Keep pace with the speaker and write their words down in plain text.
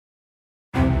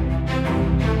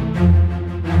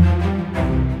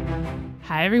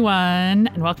Hi, everyone,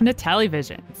 and welcome to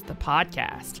Televisions, the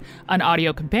podcast, an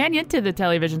audio companion to the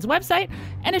Televisions website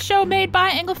and a show made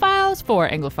by Anglophiles for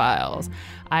Anglophiles.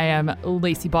 I am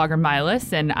Lacey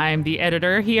Bogger-Milas, and I'm the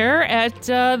editor here at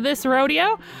this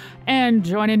rodeo. And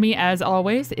joining me, as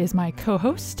always, is my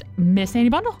co-host, Miss Annie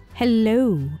Bundle.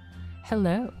 Hello.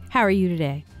 Hello. How are you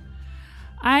today?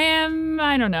 I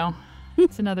don't know.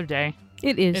 It's another day.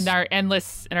 It is. In our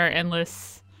endless...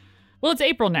 Well, it's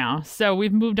April now, so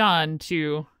we've moved on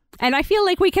to... And I feel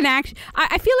like we can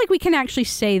actually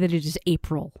say that it is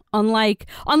April. Unlike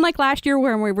last year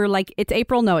where we were like, it's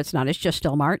April. No, it's not. It's just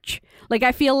still March. Like,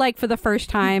 I feel like for the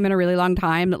first time in a really long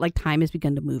time that like time has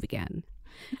begun to move again.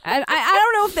 And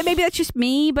I don't know if maybe that's just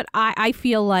me, but I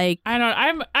feel like...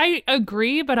 I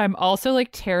agree, but I'm also like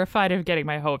terrified of getting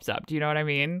my hopes up. Do you know what I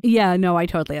mean? Yeah, no, I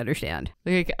totally understand.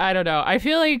 Like, I don't know. I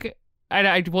feel like...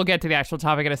 I will get to the actual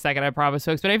topic in a second, I promise,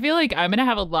 folks. But I feel like I'm going to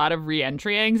have a lot of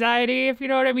re-entry anxiety, if you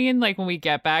know what I mean. Like when we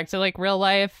get back to like real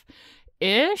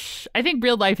life-ish. I think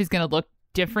real life is going to look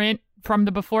different from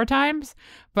the before times.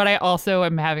 But I also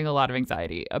am having a lot of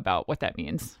anxiety about what that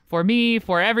means for me,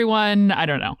 for everyone. I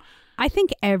don't know. I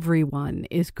think everyone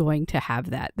is going to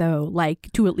have that, though, like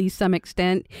to at least some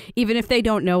extent, even if they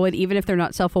don't know it, even if they're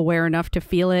not self-aware enough to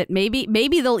feel it. Maybe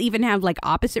they'll even have like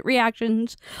opposite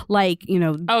reactions, like, you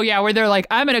know. Oh, yeah, where they're like,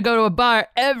 I'm going to go to a bar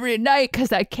every night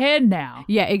because I can now.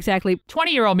 Yeah, exactly.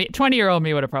 20-year-old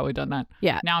me would have probably done that.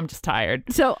 Yeah. Now I'm just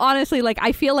tired. So honestly, like,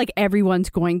 I feel like everyone's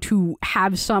going to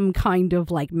have some kind of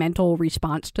like mental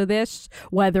response to this,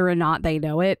 whether or not they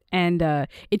know it. And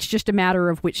it's just a matter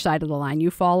of which side of the line you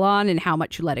fall on and how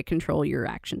much you let it control your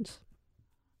actions.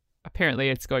 Apparently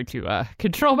it's going to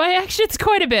control my actions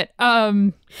quite a bit.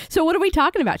 So what are we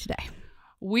talking about today?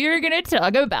 We're going to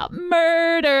talk about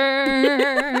murder.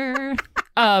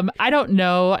 I don't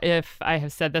know if I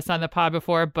have said this on the pod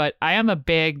before, but I am a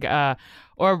big,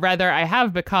 or rather I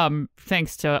have become,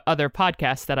 thanks to other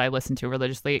podcasts that I listen to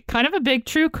religiously, kind of a big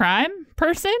true crime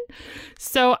person.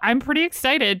 So I'm pretty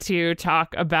excited to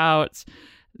talk about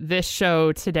this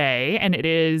show today, and it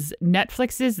is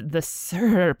Netflix's The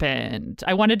Serpent.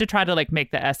 I wanted to try to like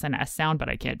make the SNS sound, but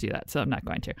I can't do that, so I'm not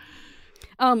going to.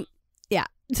 Yeah.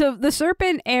 So The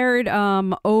Serpent aired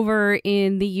over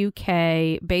in the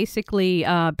UK basically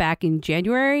back in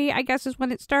January, I guess is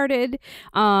when it started,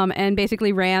 and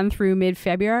basically ran through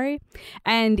mid-February.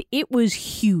 And it was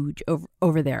huge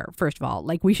over there, first of all.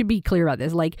 Like, we should be clear about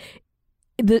this. Like,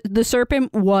 The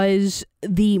Serpent was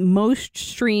the most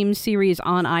streamed series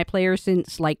on iPlayer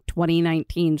since like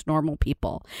 2019's Normal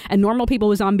People. And Normal People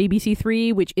was on BBC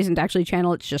Three, which isn't actually a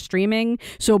channel, it's just streaming.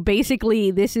 So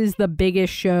basically this is the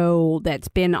biggest show that's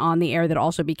been on the air that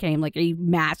also became like a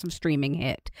massive streaming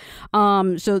hit.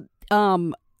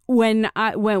 When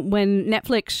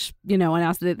Netflix, you know,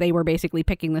 announced that they were basically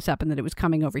picking this up and that it was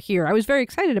coming over here, I was very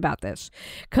excited about this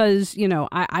because, you know,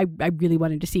 I really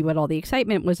wanted to see what all the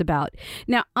excitement was about.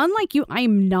 Now, unlike you,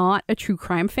 I'm not a true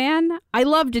crime fan. I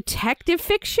love detective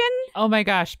fiction. Oh my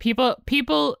gosh, people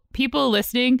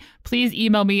listening, please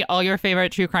email me all your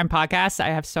favorite true crime podcasts.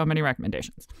 I have so many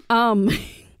recommendations.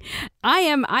 I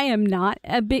am not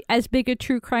as big a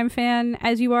true crime fan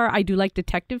as you are. I do like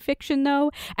detective fiction, though,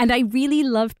 and I really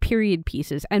love period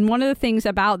pieces. And one of the things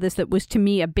about this that was to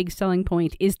me a big selling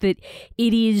point is that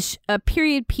it is a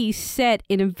period piece set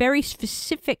in a very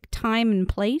specific time and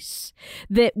place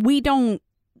that we don't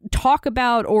talk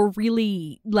about or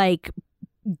really like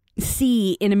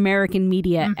see in American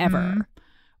media ever.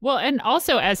 Well, and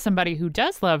also as somebody who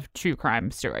does love true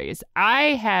crime stories,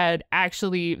 I had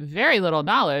actually very little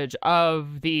knowledge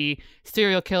of the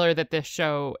serial killer that this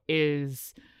show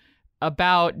is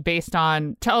about, based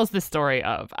on, tells the story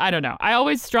of. I don't know. I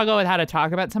always struggle with how to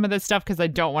talk about some of this stuff because I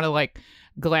don't want to like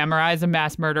glamorize a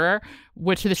mass murderer,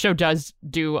 which the show does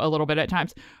do a little bit at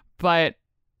times. But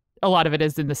a lot of it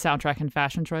is in the soundtrack and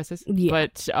fashion choices. Yeah.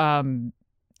 But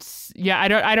yeah,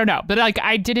 I don't know. But like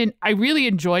I really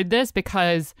enjoyed this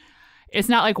because it's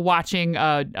not like watching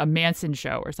a Manson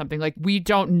show or something. Like, we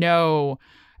don't know,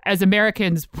 as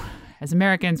Americans,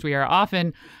 we are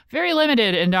often very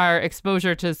limited in our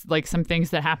exposure to like some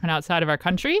things that happen outside of our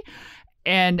country.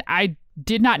 And I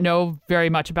did not know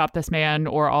very much about this man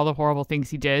or all the horrible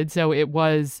things he did. So it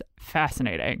was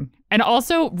fascinating. And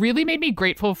also really made me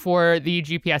grateful for the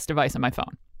GPS device on my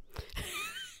phone.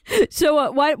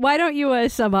 So why don't you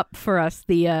sum up for us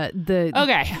the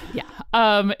okay.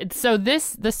 Yeah. So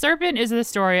The Serpent is the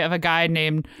story of a guy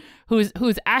named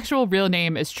whose actual real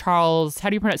name is Charles, how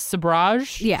do you pronounce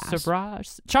Sabraj? Yeah.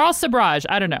 Sabraj. Charles Sabraj.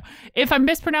 I don't know. If I'm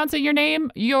mispronouncing your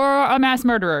name, you're a mass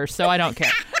murderer, so I don't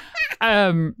care.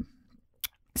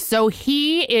 So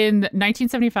he, in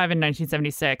 1975 and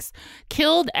 1976,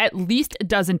 killed at least a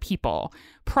dozen people,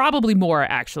 probably more,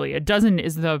 actually. A dozen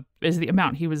is the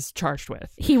amount he was charged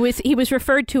with. He was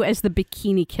referred to as the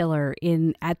Bikini Killer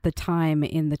at the time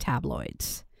in the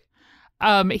tabloids.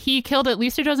 He killed at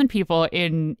least a dozen people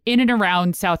in and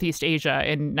around Southeast Asia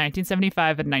in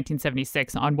 1975 and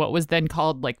 1976 on what was then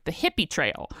called like the hippie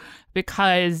trail,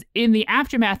 because in the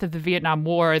aftermath of the Vietnam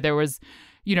War, there was,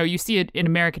 you see it in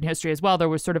American history as well. There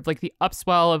was sort of like the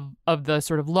upswell of the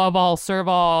sort of love all, serve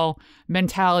all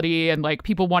mentality. And like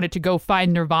people wanted to go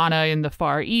find Nirvana in the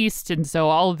Far East. And so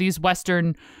all of these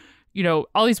Western,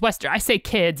 I say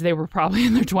kids, they were probably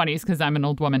in their 20s because I'm an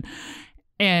old woman.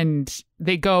 And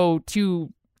they go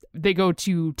to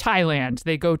Thailand,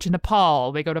 they go to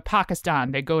Nepal, they go to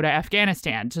Pakistan, they go to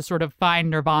Afghanistan to sort of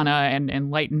find Nirvana and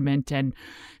enlightenment, and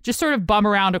just sort of bum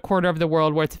around a quarter of the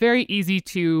world where it's very easy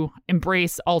to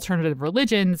embrace alternative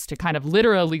religions, to kind of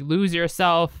literally lose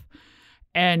yourself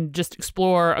and just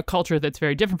explore a culture that's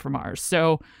very different from ours.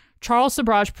 So Charles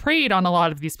Sobhraj preyed on a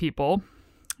lot of these people.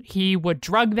 He would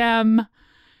drug them,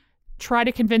 try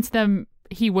to convince them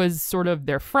he was sort of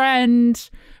their friend,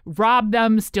 rob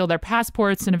them, steal their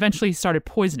passports, and eventually he started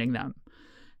poisoning them.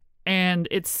 And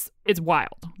it's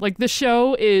wild. Like, the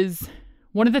show is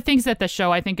one of the things that the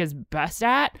show I think is best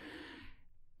at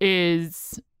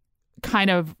is kind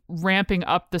of ramping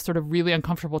up the sort of really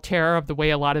uncomfortable terror of the way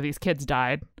a lot of these kids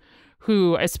died,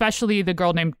 who, especially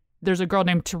there's a girl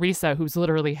named Teresa who's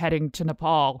literally heading to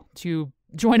Nepal to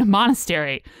join a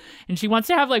monastery, and she wants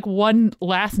to have like one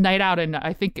last night out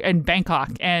in Bangkok,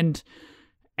 and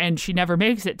she never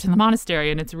makes it to the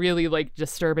monastery, and it's really like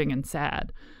disturbing and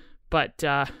sad. But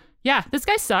this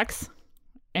guy sucks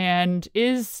and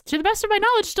is, to the best of my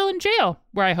knowledge, still in jail,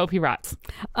 where I hope he rots.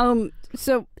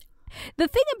 So the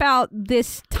thing about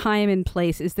this time and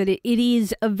place is that it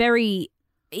is a very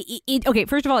okay,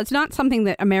 first of all, it's not something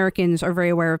that Americans are very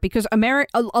aware of, because a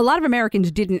lot of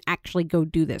Americans didn't actually go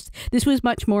do this. This was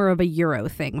much more of a Euro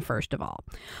thing, first of all.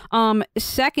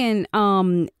 Second,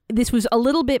 this was a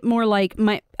little bit more like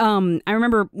I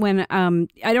remember when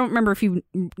I don't remember if you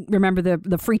remember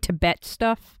the Free Tibet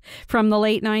stuff from the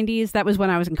late 90s. That was when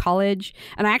I was in college,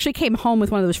 and I actually came home with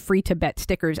one of those Free Tibet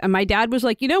stickers, and my dad was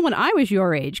like, when I was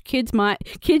your age, kids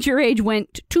your age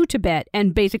went to Tibet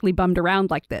and basically bummed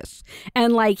around like this.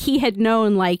 And like, he had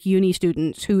known like uni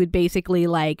students who had basically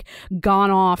like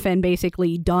gone off and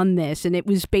basically done this, and it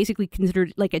was basically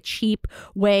considered like a cheap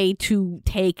way to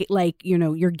take like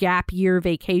your gap year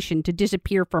vacation, to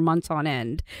disappear for months on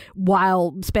end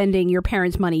while spending your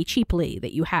parents' money cheaply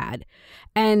that you had.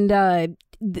 And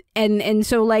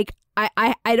so like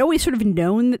I'd always sort of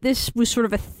known that this was sort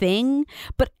of a thing,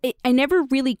 but I never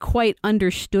really quite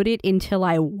understood it until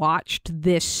I watched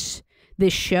this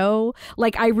show.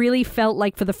 Like, I really felt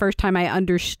like for the first time I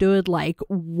understood like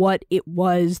what it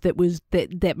was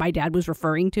that my dad was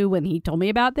referring to when he told me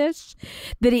about this,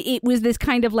 that it was this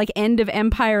kind of like end of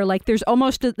empire. Like, there's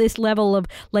almost this level of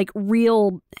like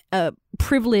real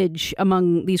privilege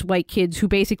among these white kids who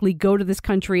basically go to this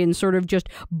country and sort of just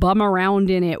bum around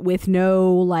in it with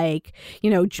no like,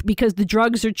 because the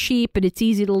drugs are cheap and it's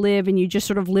easy to live, and you just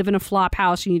sort of live in a flop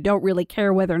house and you don't really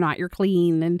care whether or not you're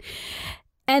clean,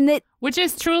 and that, which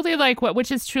is truly what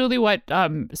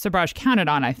Sobhraj counted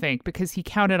on, I think, because he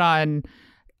counted on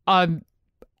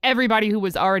everybody who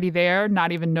was already there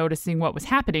not even noticing what was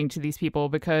happening to these people,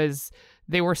 because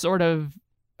they were sort of,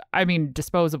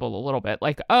 disposable a little bit.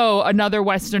 Like, oh, another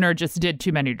Westerner just did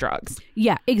too many drugs.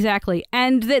 Yeah, exactly.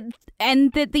 And that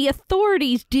the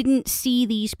authorities didn't see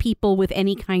these people with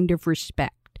any kind of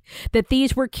respect. That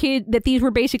these were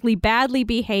basically badly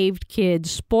behaved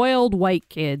kids, spoiled white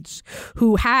kids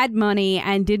who had money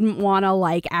and didn't want to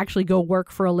like actually go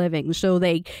work for a living. So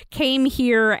they came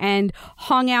here and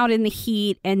hung out in the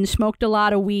heat and smoked a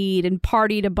lot of weed and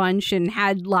partied a bunch and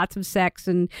had lots of sex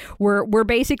and were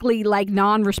basically like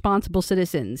non-responsible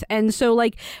citizens. And so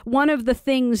like, one of the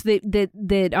things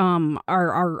that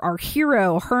our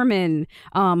hero Herman,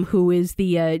 who is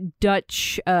the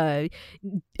Dutch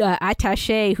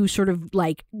attaché who sort of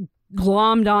like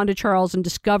glommed onto Charles and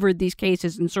discovered these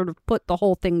cases and sort of put the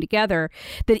whole thing together,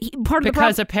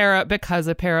 because a pair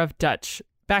of Dutch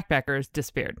backpackers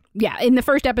disappeared. Yeah, in the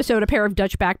first episode, a pair of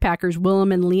Dutch backpackers,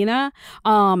 Willem and Lena,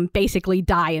 basically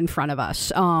die in front of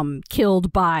us,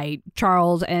 killed by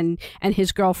Charles and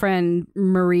his girlfriend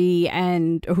Marie,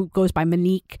 and who goes by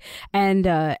Monique, and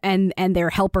their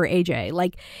helper AJ.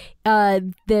 Like,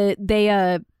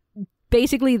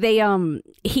 basically they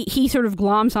he sort of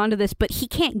gloms onto this, but he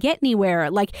can't get anywhere.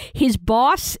 Like, his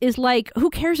boss is like, who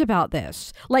cares about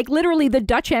this? Like, literally the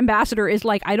Dutch ambassador is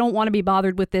like, I don't want to be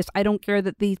bothered with this. I don't care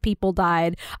that these people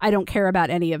died. I don't care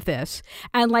about any of this.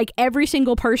 And like every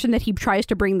single person that he tries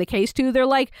to bring the case to, they're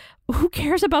like, who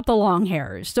cares about the long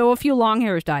hairs? So a few long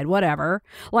hairs died, whatever.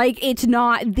 Like, it's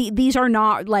not, these are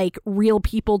not like real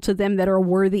people to them that are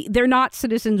worthy. They're not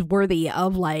citizens worthy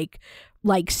of like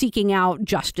seeking out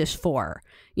justice for,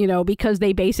 you know, because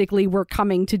they basically were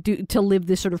coming to live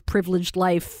this sort of privileged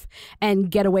life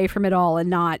and get away from it all, and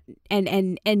not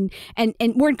and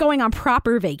weren't going on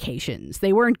proper vacations.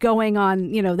 They weren't going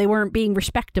on, you know, they weren't being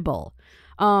respectable.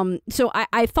 So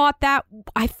I thought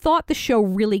the show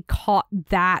really caught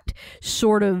that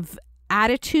sort of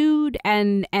attitude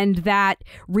and that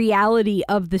reality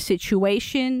of the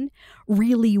situation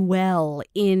really well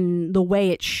in the way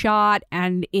it's shot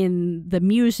and in the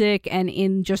music and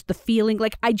in just the feeling.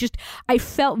 Like, I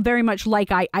felt very much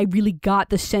like I really got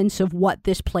the sense of what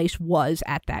this place was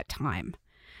at that time.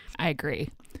 I agree.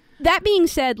 That being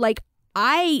said, like,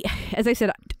 as I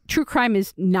said, true crime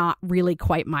is not really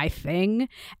quite my thing.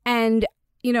 And,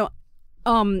 you know,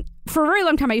 for a very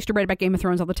long time, I used to write about Game of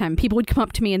Thrones all the time. People would come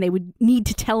up to me and they would need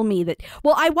to tell me that,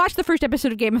 well, I watched the first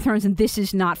episode of Game of Thrones and this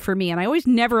is not for me. And I always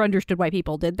never understood why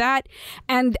people did that.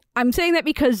 And I'm saying that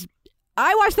because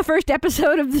I watched the first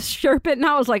episode of The Sherpa and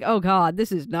I was like, oh God,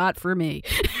 this is not for me.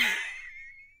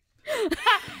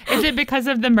 Is it because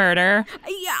of the murder?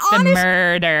 Yeah, the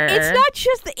murder. It's not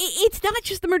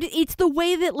just the murder. It's the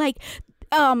way that, like,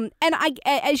 and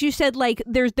as you said, like,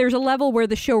 there's a level where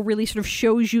the show really sort of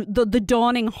shows you the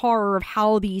dawning horror of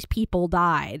how these people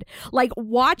died. Like,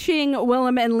 watching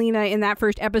Willem and Lena in that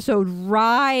first episode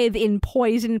writhe in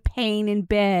poison pain in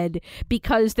bed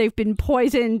because they've been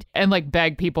poisoned. And, like,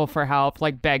 beg people for help,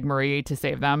 like beg Marie to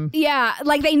save them. Yeah,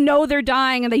 like, they know they're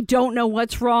dying and they don't know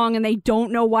what's wrong and they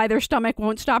don't know why their stomach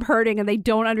won't stop hurting and they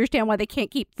don't understand why they can't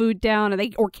keep food down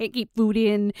or can't keep food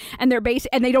in, and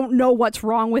and they don't know what's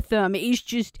wrong with them. It's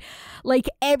just, like,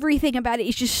 everything about it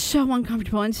is just so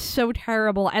uncomfortable and so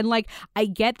terrible. And, like, I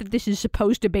get that this is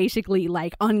supposed to basically,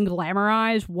 like,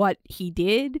 unglamorize what he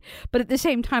did, but at the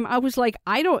same time, I was like,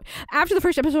 after the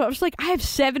first episode, I was like, I have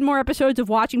 7 more episodes of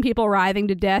watching people writhing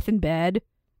to death in bed.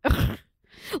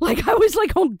 Like, I was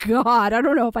like, oh God, I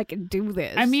don't know if I can do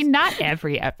this. I mean, not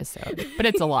every episode, but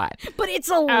it's a lot. But it's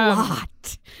a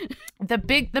lot. The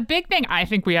big thing I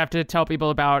think we have to tell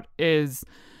people about is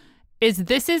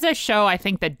this is a show I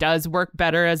think that does work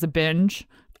better as a binge.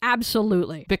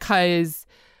 Absolutely. Because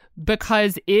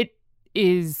it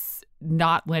is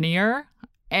not linear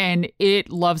and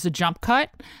it loves a jump cut,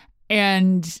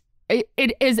 and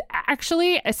it is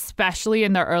actually, especially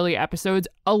in the early episodes,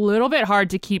 a little bit hard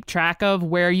to keep track of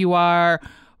where you are,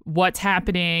 what's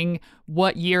happening,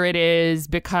 what year it is,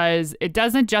 because it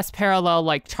doesn't just parallel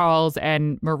like Charles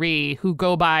and Marie, who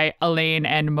go by Elaine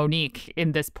and Monique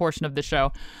in this portion of the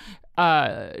show,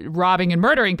 robbing and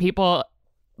murdering people.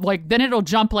 Like, then it'll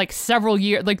jump like several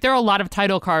years. Like, there are a lot of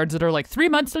title cards that are like 3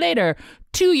 months later,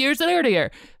 2 years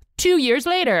earlier, 2 years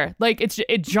later. Like,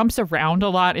 it jumps around a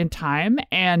lot in time,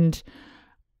 and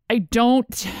I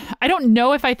don't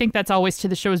know if I think that's always to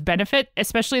the show's benefit,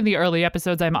 especially in the early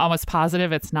episodes. I'm almost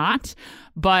positive it's not.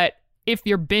 But if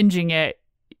you're binging it,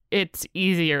 it's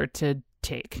easier to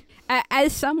take.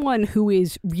 As someone who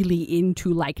is really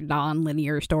into, like,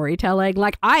 non-linear storytelling,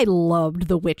 like, I loved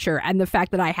The Witcher and the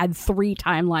fact that I had 3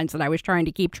 timelines that I was trying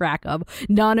to keep track of,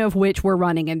 none of which were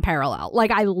running in parallel. Like,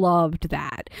 I loved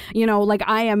that. You know, like,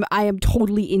 I am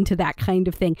totally into that kind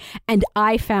of thing. And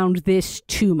I found this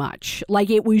too much. Like,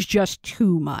 it was just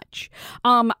too much.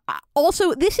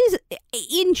 Also, this is,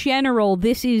 in general,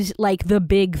 this is, like, the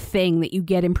big thing that you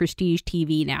get in prestige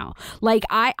TV now. Like,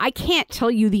 I can't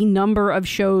tell you the number of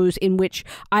shows in which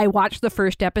I watched the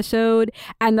first episode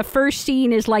and the first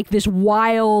scene is like this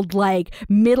wild, like,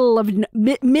 middle of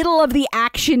the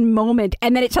action moment,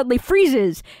 and then it suddenly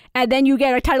freezes, and then you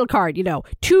get a title card, you know,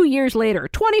 2 years later,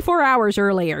 24 hours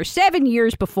earlier, 7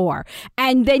 years before,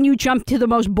 and then you jump to the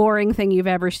most boring thing you've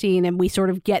ever seen, and we sort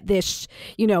of get this,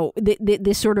 you know,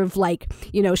 this sort of, like,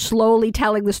 you know, slowly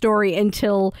telling the story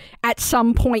until at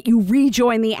some point you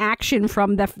rejoin the action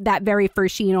from that very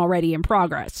first scene already in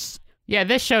progress. Yeah,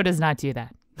 this show does not do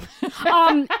that.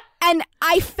 And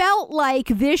I felt like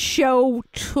this show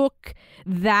took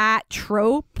that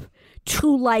trope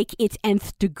to, like, its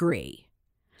nth degree.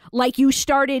 Like, you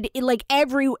started, like,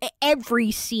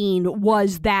 every scene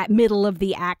was that middle of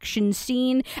the action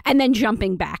scene, and then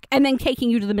jumping back, and then taking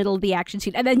you to the middle of the action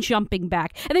scene, and then jumping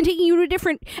back, and then taking you to a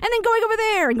different, and then going over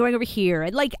there, and going over here.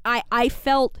 And, like, I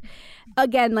felt,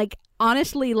 again, like,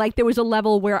 honestly, like, there was a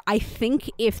level where I think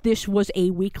if this was a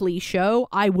weekly show,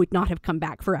 I would not have come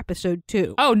back for episode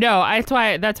 2. Oh no,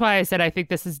 that's why I said I think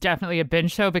this is definitely a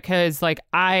binge show, because like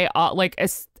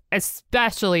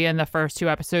especially in the first 2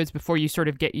 episodes, before you sort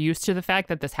of get used to the fact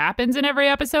that this happens in every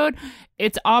episode,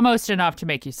 it's almost enough to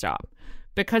make you stop.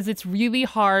 Because it's really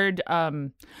hard,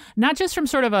 not just from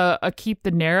sort of a keep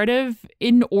the narrative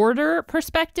in order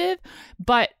perspective,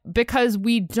 but because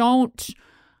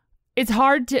it's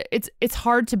hard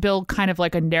to build kind of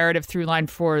like a narrative through line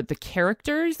for the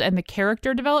characters and the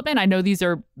character development. I know these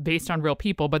are based on real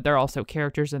people, but they're also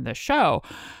characters in the show.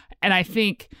 And I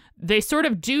think they sort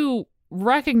of do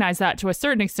recognize that to a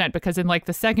certain extent, because in like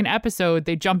the second episode,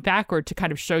 they jump backward to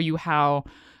kind of show you how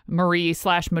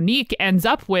Marie/Monique ends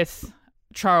up with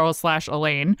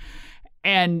Charles/Elaine,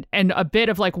 and a bit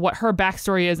of like what her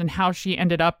backstory is and how she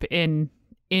ended up in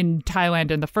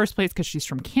Thailand in the first place, because she's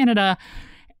from Canada.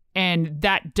 And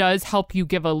that does help you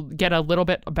get a little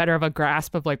bit better of a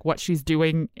grasp of like what she's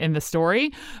doing in the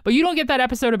story. But you don't get that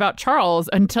episode about Charles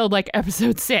until like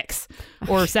episode 6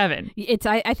 or 7.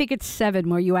 I think it's 7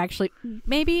 where you actually,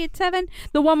 maybe it's 7.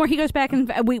 The one where he goes back and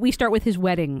we start with his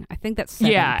wedding. I think that's 7.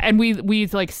 Yeah, and we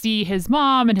like see his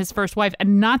mom and his first wife.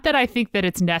 And not that I think that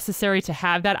it's necessary to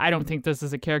have that. I don't think this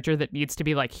is a character that needs to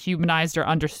be like humanized or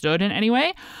understood in any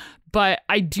way. But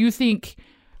I do think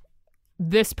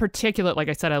this particular, like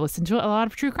I said, I listen to a lot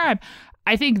of true crime.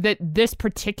 I think that this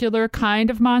particular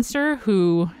kind of monster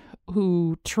who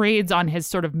trades on his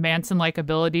sort of Manson-like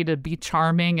ability to be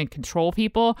charming and control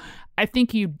people, I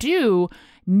think you do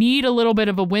need a little bit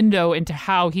of a window into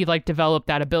how he like developed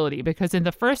that ability. Because in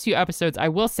the first few episodes, I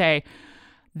will say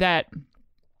that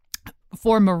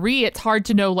for Marie, it's hard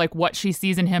to know like what she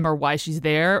sees in him or why she's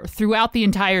there. Throughout the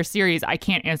entire series, I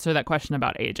can't answer that question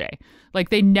about AJ. Like,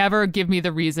 they never give me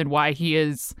the reason why he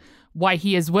is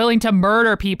willing to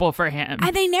murder people for him.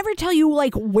 And they never tell you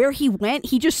like where he went.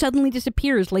 He just suddenly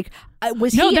disappears. Like,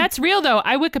 No, that's real though.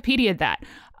 I Wikipedia'd that.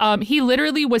 He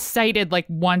literally was cited like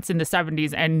once in the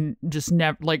 70s and just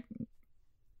never, like,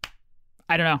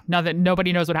 I don't know. Now that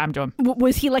nobody knows what happened to him.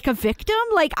 Was he like a victim?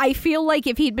 Like, I feel like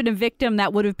if he'd been a victim,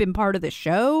 that would have been part of the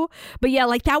show. But yeah,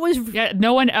 like that was... Yeah,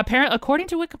 no one, apparently, according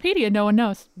to Wikipedia, no one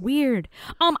knows. Weird.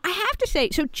 I have to say,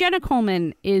 so Jenna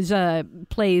Coleman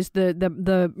plays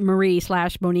the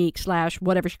Marie/Monique/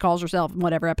 whatever she calls herself in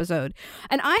whatever episode.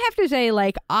 And I have to say,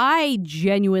 like, I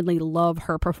genuinely love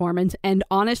her performance. And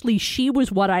honestly, she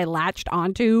was what I latched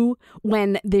onto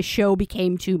when this show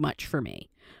became too much for me.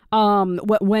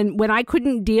 When I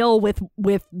couldn't deal with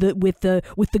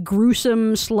the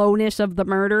gruesome slowness of the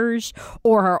murders,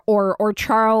 or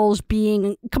Charles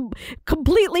being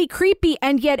completely creepy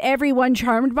and yet everyone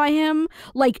charmed by him,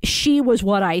 like, she was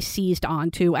what I seized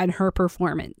onto, and her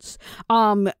performance.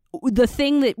 The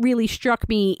thing that really struck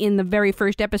me in the very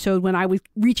first episode, when I was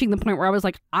reaching the point where I was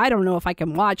like, I don't know if I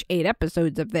can watch 8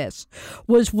 episodes of this,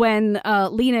 was when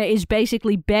Lena is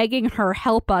basically begging her,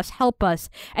 help us,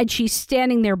 and she's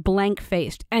standing there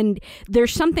blank-faced. And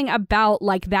there's something about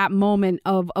like that moment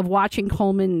of watching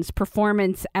Coleman's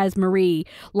performance as Marie,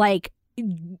 like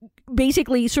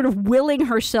basically sort of willing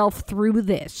herself through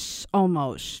this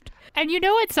almost. And you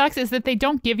know what sucks is that they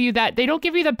don't give you the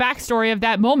backstory of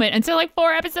that moment until like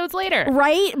 4 episodes later.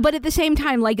 Right? But at the same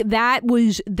time, like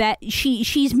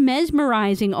she's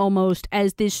mesmerizing almost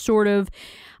as this sort of,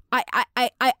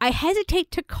 I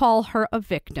hesitate to call her a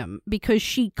victim, because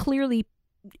she clearly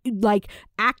like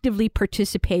actively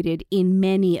participated in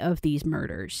many of these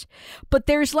murders. But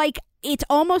there's like, it's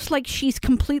almost like she's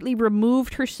completely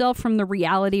removed herself from the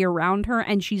reality around her,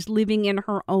 and she's living in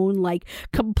her own like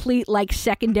complete like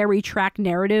secondary track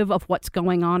narrative of what's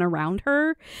going on around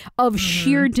her, of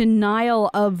sheer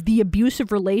denial of the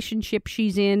abusive relationship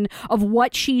she's in, of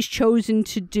what she's chosen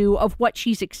to do, of what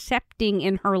she's accepting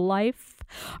in her life.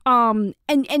 And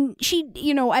she,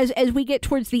 you know, as we get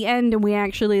towards the end and we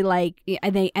actually like,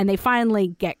 and they finally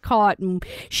get caught, and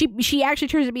she actually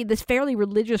turns out to be this fairly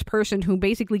religious person who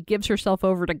basically gives herself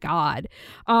over to God.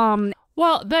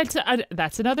 Well,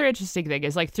 that's another interesting thing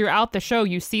is like throughout the show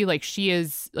you see like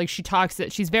she's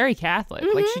very Catholic.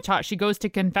 Mm-hmm. Like she goes to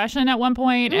confession at one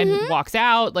point and walks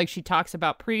out. Like she talks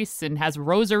about priests and has a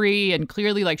rosary and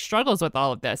clearly like struggles with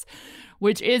all of this,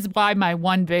 which is why my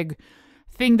one big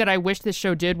thing that I wish this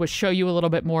show did was show you a little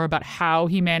bit more about how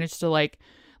he managed to like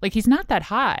he's not that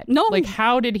hot. No. Like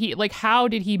how did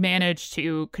he manage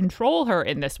to control her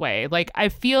in this way? Like I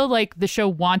feel like the show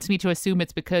wants me to assume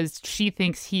it's because she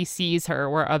thinks he sees her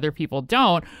where other people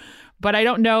don't. But I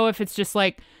don't know if it's just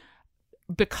like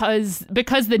because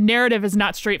the narrative is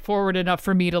not straightforward enough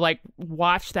for me to like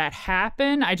watch that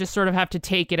happen, I just sort of have to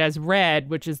take it as read,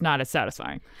 which is not as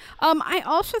satisfying. I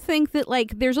also think that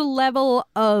like there's a level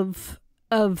of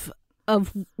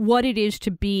what it is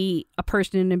to be a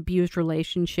person in an abused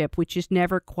relationship, which is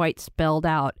never quite spelled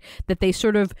out, that they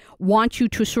sort of want you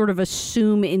to sort of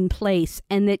assume in place,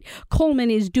 and that Coleman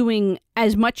is doing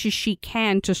as much as she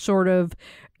can to sort of,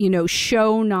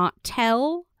 show, not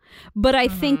tell. But I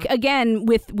think again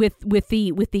with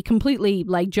the completely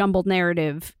like jumbled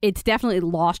narrative, it's definitely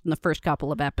lost in the first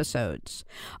couple of episodes.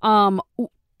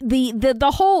 The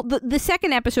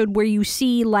second episode where you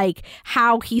see like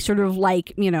how he sort of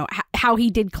like how he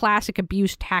did classic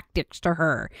abuse tactics to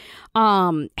her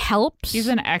helps. He's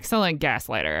an excellent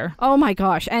gaslighter. Oh my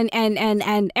gosh, and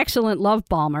excellent love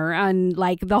bomber, and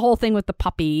like the whole thing with the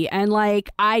puppy, and like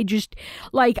I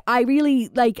really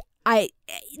like.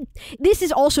 This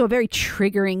is also a very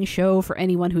triggering show for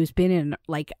anyone who's been in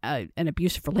like an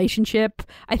abusive relationship,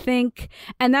 I think,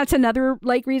 and that's another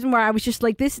like reason where I was just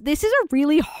like, this is a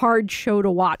really hard show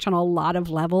to watch on a lot of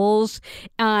levels,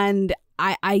 and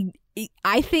I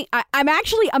think I'm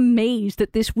actually amazed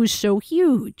that this was so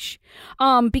huge,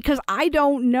 because I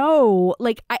don't know,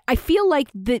 like I feel like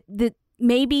that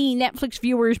maybe Netflix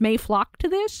viewers may flock to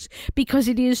this because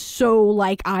it is so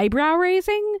like eyebrow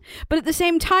raising, but at the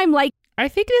same time, like I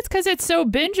think it's because it's so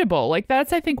bingeable. Like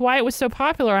that's I think why it was so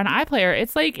popular on iPlayer.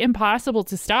 It's like impossible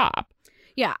to stop.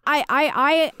 Yeah,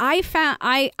 I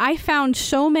found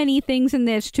so many things in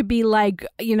this to be like,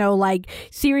 like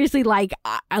seriously, like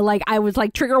I was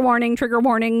like trigger warning,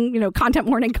 content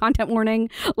warning.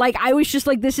 Like I was just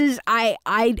like, this is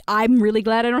I'm really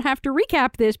glad I don't have to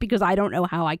recap this because I don't know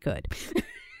how I could.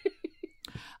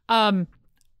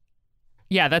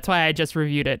 Yeah, that's why I just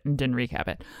reviewed it and didn't recap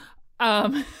it.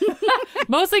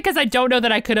 Mostly because I don't know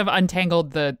that I could have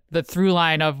untangled the through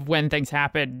line of when things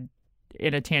happen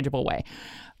in a tangible way.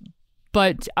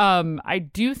 But I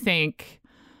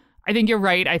think you're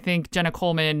right. I think Jenna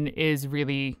Coleman is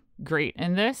really great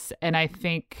in this. And I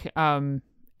think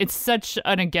it's such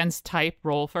an against type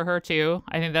role for her, too.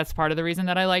 I think that's part of the reason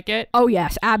that I like it. Oh,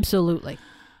 yes, absolutely.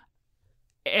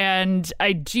 And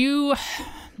I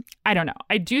don't know.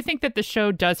 I do think that the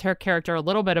show does her character a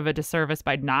little bit of a disservice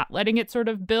by not letting it sort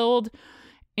of build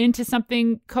into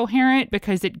something coherent,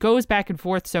 because it goes back and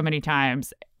forth so many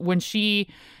times when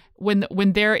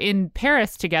they're in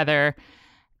Paris together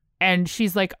and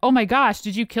she's like, oh my gosh,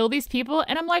 did you kill these people?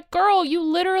 And I'm like, girl, you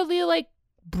literally like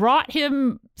brought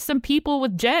him some people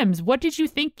with gems. What did you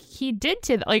think he did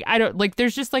to them? Like, I don't like,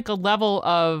 there's just like a level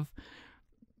of,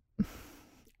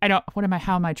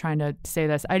 how am I trying to say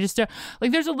this? I just don't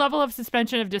like, there's a level of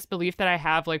suspension of disbelief that I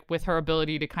have like with her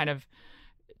ability to kind of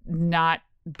not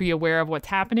be aware of what's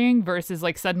happening versus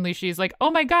like suddenly she's like, oh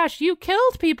my gosh, you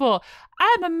killed people,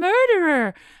 I'm a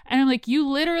murderer. And I'm like, you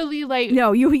literally like,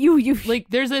 no, you like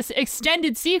there's this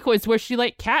extended sequence where she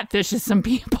like catfishes some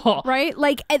people, right?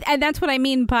 Like and that's what I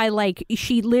mean by like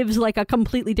she lives like a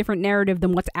completely different narrative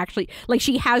than what's actually like.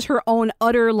 She has her own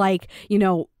utter like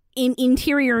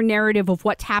interior narrative of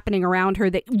what's happening around her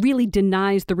that really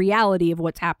denies the reality of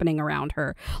what's happening around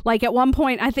her. Like at one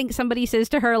point, I think somebody says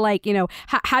to her, like,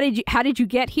 how did you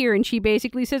get here? And she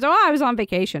basically says, oh, I was on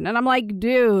vacation. And I'm like,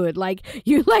 dude, like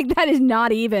you like that is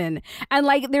not even. And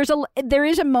like there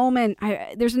is a moment.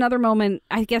 There's another moment.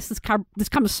 I guess this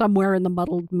comes somewhere in the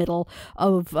muddled middle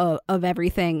of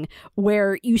everything,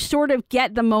 where you sort of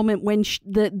get the moment when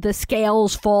the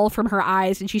scales fall from her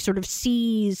eyes and she sort of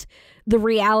sees the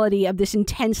reality of this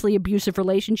intensely abusive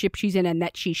relationship she's in and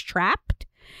that she's trapped.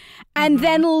 And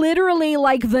then literally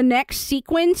like the next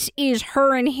sequence is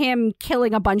her and him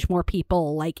killing a bunch more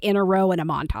people like in a row in a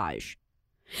montage.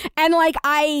 And like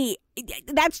the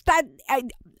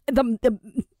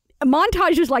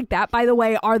montages like that, by the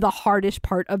way, are the hardest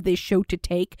part of this show to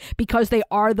take because they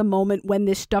are the moment when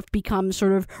this stuff becomes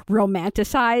sort of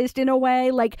romanticized in a way.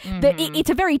 Like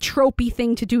it's a very tropey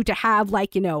thing to do, to have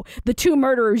like, the two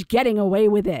murderers getting away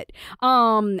with it.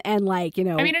 And like, I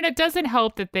mean, and it doesn't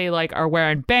help that they like are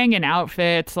wearing banging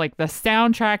outfits. Like the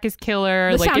soundtrack is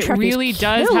killer. Like it really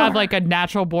does have like a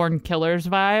Natural Born Killers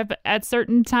vibe at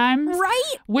certain times.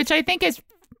 Right. Which I think is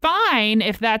fine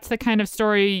if that's the kind of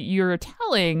story you're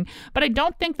telling, but I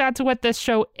don't think that's what this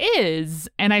show is.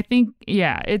 And I think,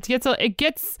 yeah, it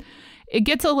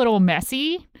gets a little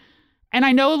messy. And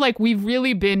I know like we've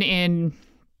really been in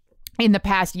the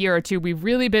past year or two, we've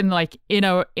really been like in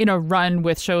a run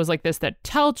with shows like this that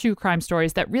tell true crime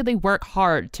stories that really work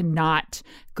hard to not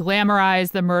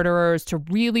glamorize the murderers, to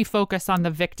really focus on the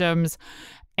victims,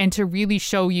 and to really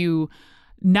show you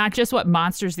not just what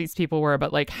monsters these people were,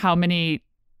 but like how many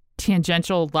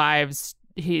tangential lives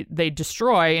they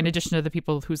destroy, in addition to the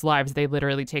people whose lives they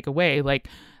literally take away. Like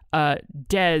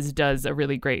Des does a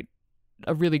really great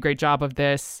job of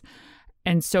this,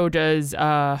 and so does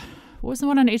what was the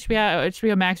one on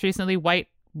HBO Max recently? White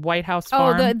House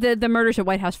Farm. Oh, the murders at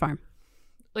White House Farm.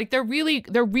 Like they're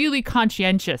really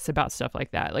conscientious about stuff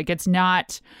like that. Like it's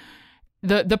not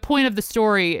the point of the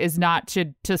story is not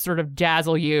to sort of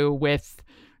dazzle you with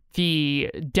the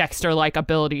Dexter-like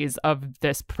abilities of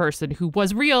this person who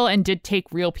was real and did take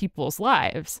real people's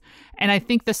lives. And I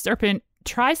think The Serpent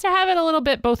tries to have it a little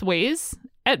bit both ways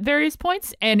at various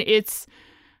points, and it's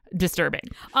disturbing.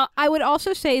 I would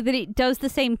also say that it does the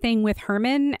same thing with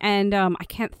Herman, and I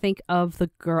can't think of the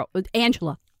girl,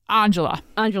 Angela. The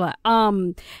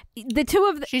two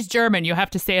of them. She's German. You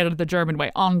have to say it the German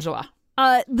way. Angela.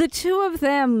 The two of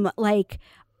them, like,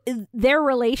 their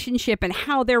relationship and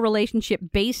how their relationship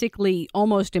basically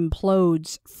almost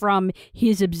implodes from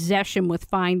his obsession with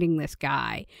finding this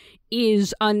guy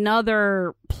is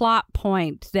another plot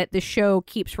point that the show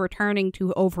keeps returning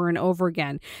to over and over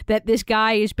again. That this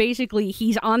guy is basically,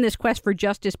 he's on this quest for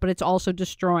justice, but it's also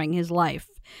destroying his life.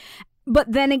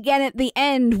 But then again, at the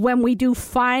end, when we do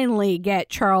finally get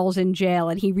Charles in jail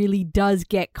and he really does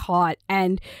get caught,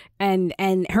 and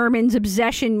Herman's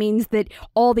obsession means that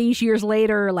all these years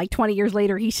later, like 20 years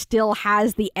later, he still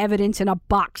has the evidence in a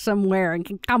box somewhere and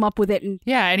can come up with it. And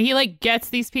and he like gets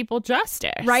these people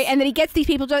justice. Right. And then he gets these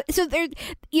people justice. So there's,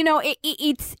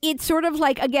 it's sort of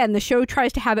like, again, the show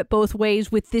tries to have it both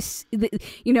ways with this,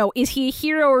 is he a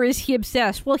hero or is he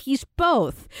obsessed? Well, he's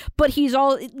both. But he's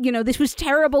all, this was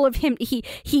terrible of him. He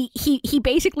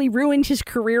basically ruined his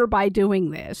career by doing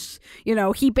this.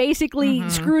 He basically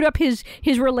screwed up his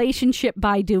relationship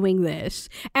by doing this,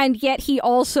 and yet he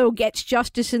also gets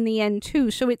justice in the end too.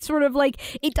 So it's sort of like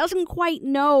it doesn't quite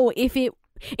know if it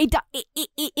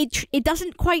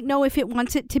doesn't quite know if it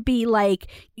wants it to be like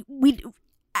we.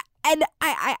 And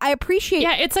I appreciate.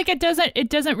 Yeah, it's like it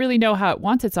doesn't really know how it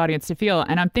wants its audience to feel.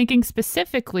 And I'm thinking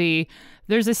specifically,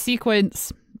 there's a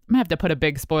sequence. I'm gonna have to put a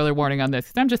big spoiler warning on this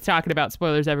because I'm just talking about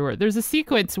spoilers everywhere. There's a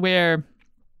sequence where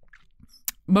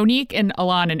Monique and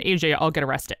Alon and AJ all get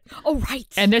arrested. Oh, right.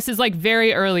 And this is like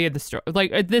very early in the story.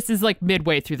 Like this is like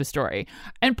midway through the story.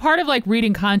 And part of like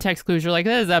reading context clues, you're like,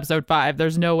 this is episode 5.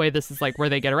 There's no way this is like where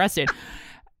they get arrested.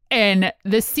 And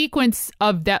the sequence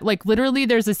of that, like literally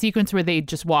there's a sequence where they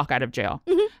just walk out of jail.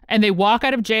 Mm-hmm. And they walk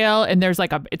out of jail and there's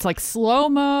like it's like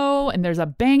slow-mo and there's a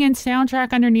banging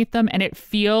soundtrack underneath them. And it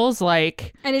feels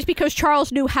like... And it's because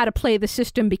Charles knew how to play the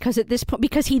system because at this point,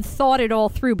 because he'd thought it all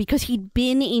through, because he'd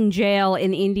been in jail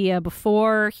in India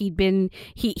before, he'd been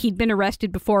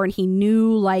arrested before, and he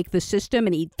knew like the system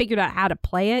and he'd figured out how to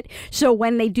play it. So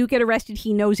when they do get arrested,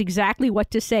 he knows exactly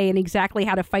what to say and exactly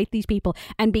how to fight these people.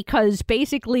 And because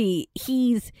basically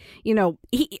there's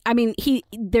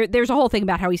a whole thing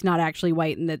about how he's not actually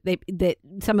white and that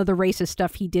some of the racist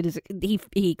stuff he did is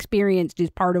he experienced is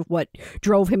part of what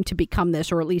drove him to become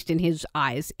this, or at least in his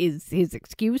eyes is his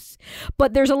excuse.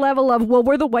 But there's a level of, well,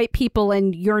 we're the white people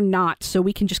and you're not, so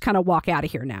we can just kind of walk out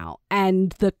of here now.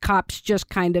 And the cops just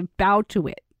kind of bow to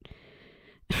it.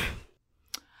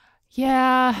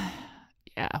 Yeah.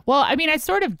 Well, I mean, I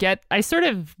sort of get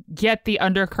the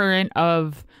undercurrent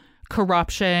of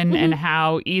corruption and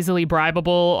how easily bribable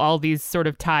all these sort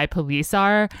of Thai police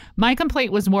are. My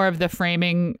complaint was more of the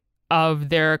framing of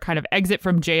their kind of exit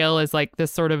from jail as like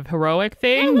this sort of heroic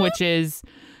thing, which is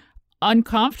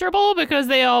uncomfortable because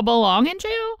they all belong in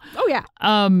jail. Oh yeah.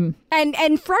 And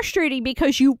frustrating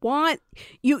because you want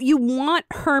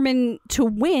Herman to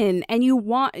win, and you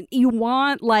want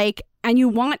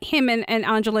him and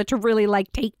Angela to really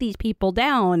like take these people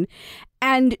down.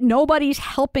 And nobody's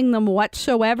helping them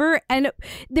whatsoever. And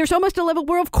there's almost a level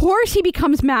where, of course, he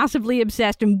becomes massively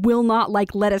obsessed and will not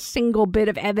like let a single bit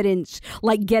of evidence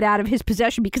like get out of his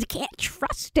possession because he can't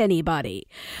trust anybody.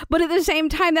 But at the same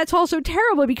time, that's also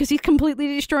terrible because he's completely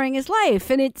destroying his life.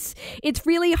 And it's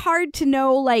really hard to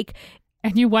know, like.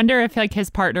 And you wonder if like his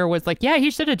partner was like, yeah,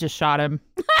 he should have just shot him.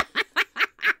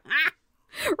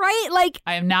 Right? Like,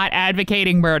 I am not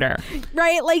advocating murder.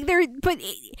 Right? Like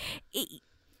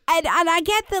And I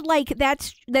get that, like,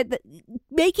 that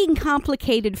making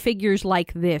complicated figures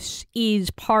like this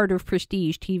is part of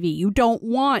prestige TV. You don't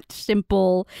want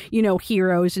simple,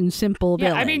 heroes and simple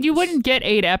villains. I mean, you wouldn't get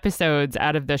 8 episodes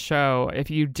out of the show if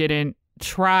you didn't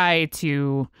try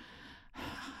to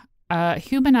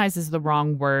humanize is the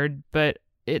wrong word, but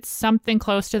it's something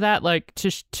close to that, like to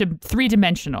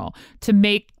 3-dimensional, to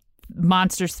make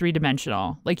monsters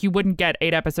 3-dimensional. Like, you wouldn't get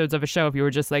 8 episodes of a show if you were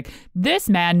just like, this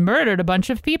man murdered a bunch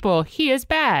of people, he is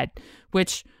bad,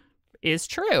 which is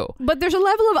true. But there's a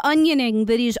level of onioning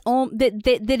that is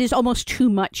that is almost too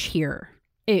much here.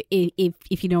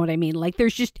 If you know what I mean. Like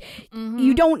there's just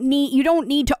you don't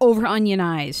need to over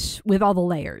onionize with all the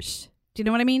layers. Do you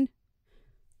know what I mean?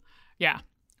 Yeah.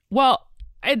 Well,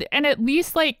 and at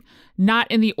least like not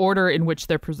in the order in which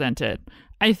they're presented.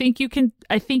 I think you can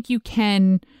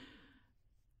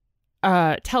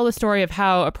tell the story of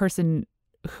how a person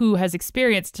who has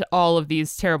experienced all of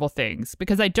these terrible things,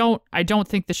 because I don't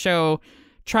think the show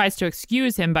tries to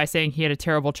excuse him by saying he had a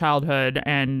terrible childhood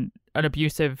and an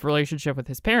abusive relationship with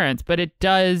his parents, but it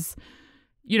does,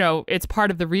 it's part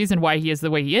of the reason why he is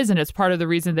the way he is, and it's part of the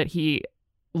reason that he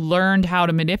learned how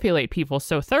to manipulate people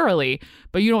so thoroughly,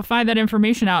 but you don't find that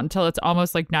information out until it's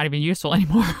almost like not even useful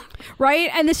anymore. Right.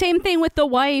 And the same thing with the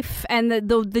wife and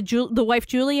the wife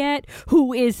Juliet,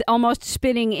 who is almost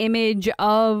spitting image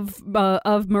of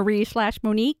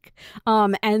Marie/Monique.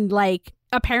 And like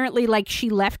apparently like she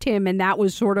left him, and that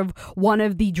was sort of one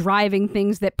of the driving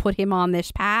things that put him on this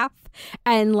path.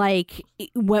 And like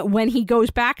when he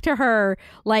goes back to her,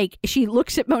 like she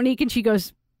looks at Monique and she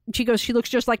goes, she looks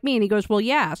just like me. And he goes, well,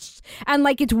 yes. And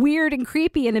like, it's weird and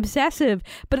creepy and obsessive.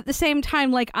 But at the same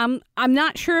time, like, I'm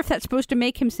not sure if that's supposed to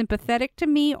make him sympathetic to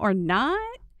me or not.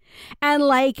 And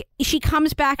like, she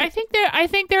comes back. I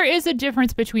think there is a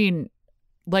difference between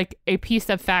like a piece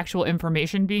of factual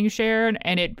information being shared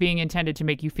and it being intended to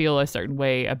make you feel a certain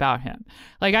way about him.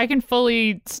 Like, I can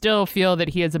fully still feel that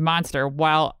he is a monster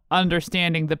while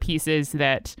understanding the pieces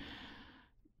that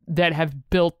have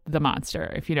built the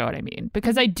monster, if you know what I mean.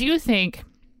 Because I do think,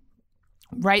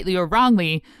 rightly or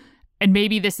wrongly, and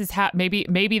maybe this is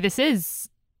maybe this is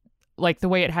like the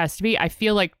way it has to be, I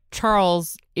feel like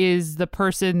Charles is the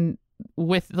person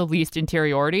with the least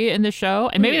interiority in the show.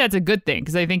 And maybe that's a good thing,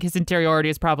 because I think his interiority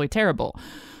is probably terrible.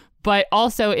 But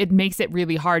also it makes it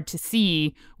really hard to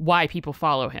see why people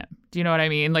follow him. Do you know what I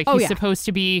mean? Like, he's supposed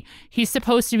to be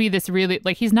this really,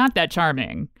 like, he's not that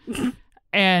charming.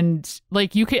 And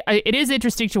like, it is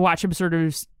interesting to watch him sort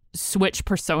of switch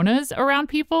personas around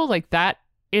people. Like, that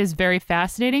is very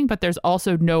fascinating, but there's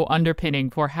also no underpinning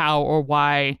for how or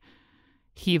why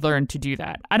he learned to do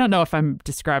that. I don't know if I'm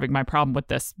describing my problem with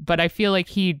this, but I feel like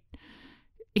he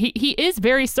is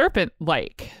very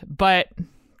serpent-like, but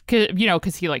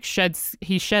because he like sheds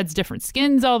different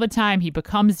skins all the time. He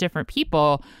becomes different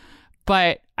people,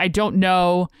 but I don't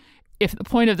know if the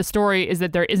point of the story is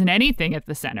that there isn't anything at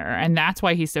the center, and that's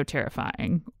why he's so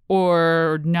terrifying,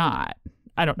 or not.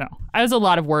 I don't know. That was a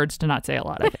lot of words to not say a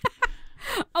lot, I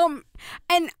think.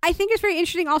 And I think it's very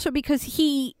interesting also because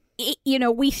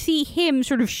we see him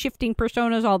sort of shifting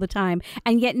personas all the time,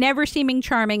 and yet never seeming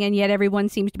charming, and yet everyone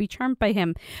seems to be charmed by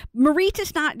him. Marie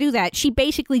does not do that. She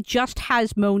basically just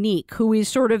has Monique, who is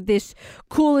sort of this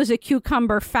cool as a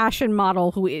cucumber fashion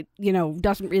model who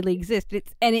doesn't really exist.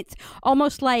 It's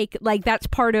almost like that's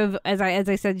part of, as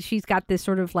I said, she's got this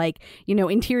sort of like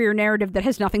interior narrative that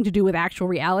has nothing to do with actual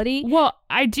reality. Well,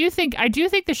 I do think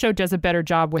the show does a better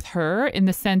job with her in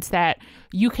the sense that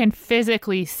you can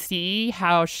physically see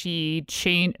how she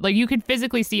changed. Like, you can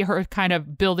physically see her kind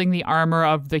of building the armor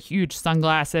of the huge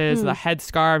sunglasses, the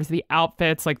headscarves, the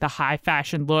outfits, like the high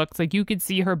fashion looks. Like, you could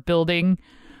see her building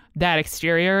that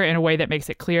exterior in a way that makes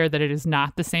it clear that it is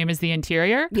not the same as the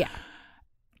interior. Yeah.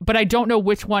 But I don't know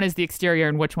which one is the exterior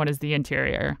and which one is the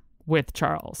interior with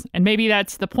Charles. And maybe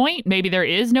that's the point. Maybe there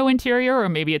is no interior, or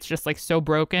maybe it's just like so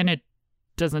broken it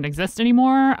doesn't exist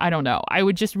anymore. I don't know. I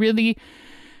would just really...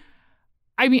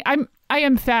 I mean, I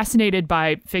am fascinated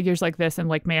by figures like this and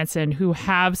like Manson, who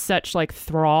have such like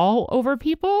thrall over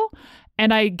people.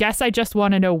 And I guess I just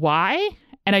want to know why.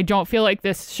 And I don't feel like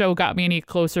this show got me any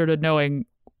closer to knowing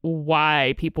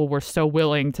why people were so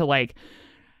willing to like,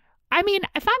 I mean,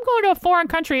 if I'm going to a foreign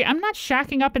country, I'm not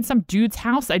shacking up in some dude's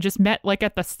house I just met like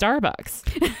at the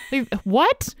Starbucks. Like,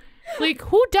 what? Like,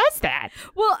 who does that?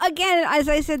 Well, again, as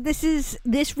I said,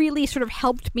 this really sort of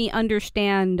helped me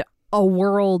understand a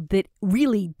world that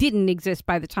really didn't exist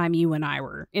by the time you and I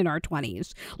were in our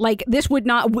 20s. Like, this would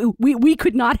not, we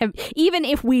could not have, even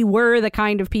if we were the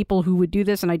kind of people who would do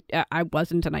this, and I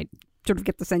wasn't, and I sort of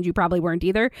get the sense you probably weren't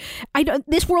either.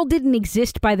 This world didn't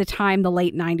exist by the time the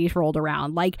late 90s rolled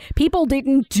around. Like, people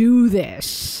didn't do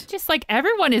this. Just like,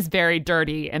 everyone is very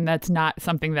dirty, and that's not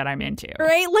something that I'm into.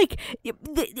 Right? Like,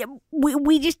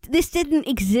 this didn't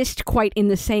exist quite in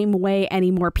the same way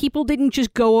anymore. People didn't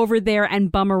just go over there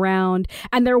and bum around,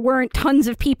 and there weren't tons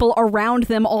of people around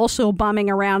them also bumming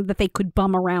around that they could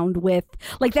bum around with.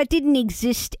 Like, that didn't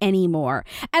exist anymore.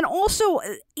 And also,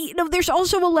 there's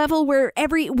also a level where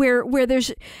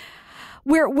there's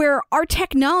where our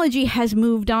technology has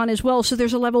moved on as well. So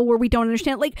there's a level where we don't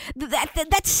understand, like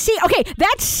that scene. Okay,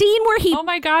 that scene where he. Oh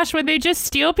my gosh, when they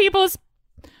steal people's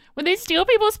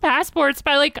passports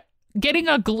by like getting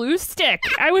a glue stick.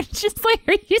 I was just like,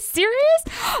 are you serious?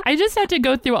 I just had to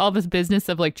go through all this business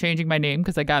of like changing my name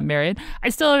because I got married. I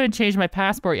still haven't changed my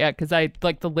passport yet because I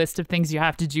like the list of things you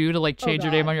have to do to like change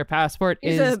your name on your passport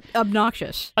is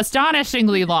obnoxious,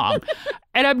 astonishingly long.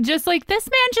 And I'm just like, this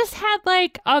man just had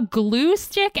like a glue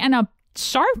stick and a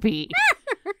Sharpie.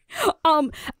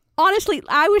 Honestly,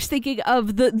 I was thinking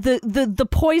of the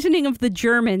poisoning of the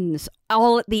Germans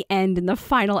all at the end in the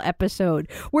final episode,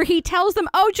 where he tells them,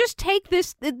 "Oh, just take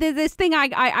this thing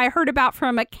I heard about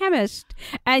from a chemist,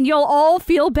 and you'll all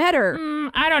feel better."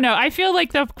 I don't know. I feel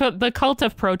like the cult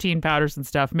of protein powders and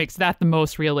stuff makes that the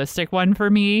most realistic one for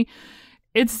me.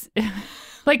 It's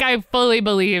like I fully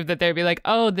believe that they'd be like,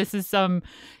 "Oh, this is some."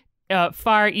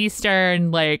 Far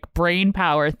Eastern like brain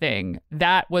power thing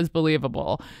that was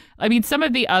believable. I mean, some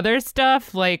of the other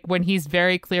stuff, like when he's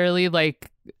very clearly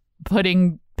like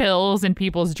putting pills in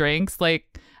people's drinks, like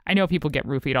I know people get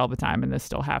roofied all the time and this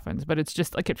still happens, but it's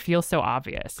just like it feels so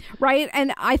obvious. Right.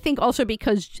 And I think also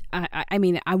because,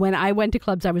 when I went to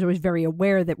clubs, I was always very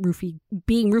aware that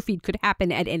being roofied could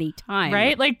happen at any time.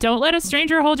 Right. Like, don't let a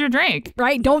stranger hold your drink.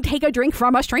 Right. Don't take a drink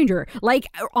from a stranger. Like,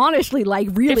 honestly, like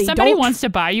really. If somebody wants to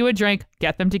buy you a drink,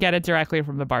 get them to get it directly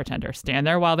from the bartender. Stand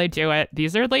there while they do it.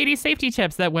 These are lady safety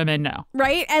tips that women know.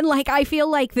 Right. And like, I feel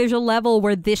like there's a level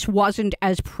where this wasn't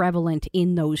as prevalent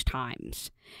in those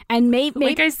times. And maybe,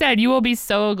 like I said, you will be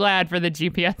so glad for the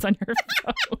GPS on your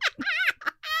phone.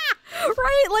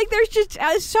 Right? Like there's just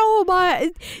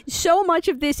so much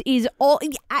of this is all.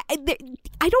 I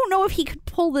don't know if he could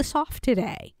pull this off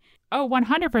today. Oh,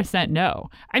 100% no.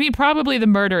 I mean, probably the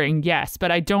murdering, yes,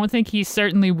 but I don't think he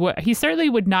certainly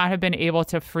would not have been able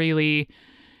to freely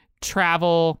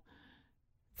travel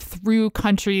through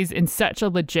countries in such a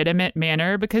legitimate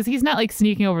manner because he's not like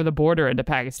sneaking over the border into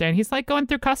Pakistan. He's like going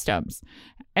through customs.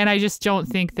 And I just don't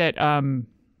think that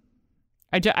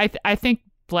I think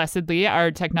blessedly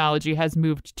our technology has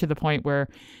moved to the point where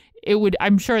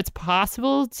I'm sure it's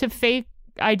possible to fake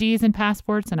IDs and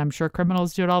passports, and I'm sure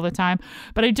criminals do it all the time,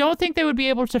 but I don't think they would be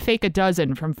able to fake a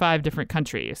dozen from 5 different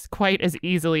countries quite as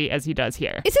easily as he does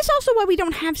here. Is this also why we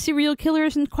don't have serial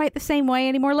killers in quite the same way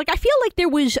anymore? Like, I feel like there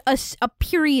was a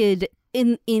period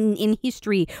in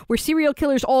history where serial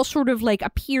killers all sort of like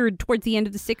appeared towards the end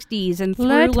of the 60s and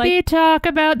Let me talk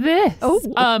about this.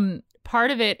 Oh.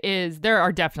 Part of it is there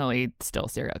are definitely still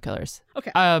serial killers.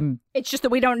 Okay. It's just that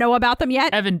we don't know about them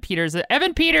yet. Evan Peters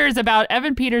is about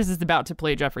to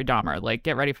play Jeffrey Dahmer. Like,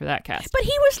 get ready for that cast. But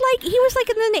he was like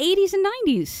in the 80s and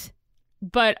 90s.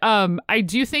 But I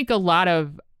do think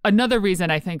another reason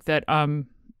I think that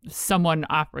someone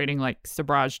operating like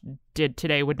Sabraj did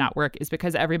today would not work is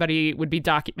because everybody would be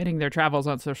documenting their travels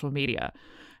on social media.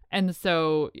 And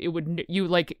so you would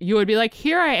be like,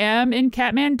 here I am in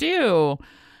Kathmandu.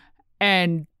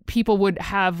 And people would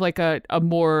have like a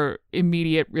more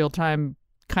immediate real-time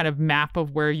kind of map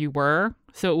of where you were.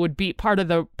 So it would be part of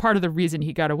the reason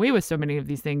he got away with so many of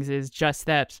these things is just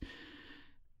that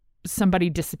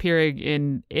somebody disappearing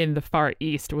in the Far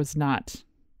East was not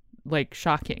like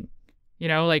shocking. You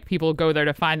know, like people go there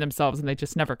to find themselves and they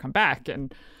just never come back.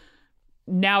 And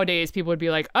nowadays people would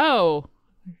be like, oh,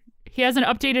 he hasn't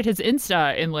updated his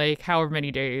Insta in like however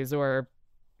many days or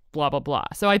blah, blah, blah.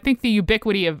 So I think the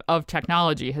ubiquity of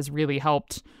technology has really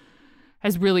helped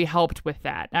with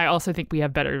that. I also think we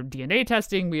have better DNA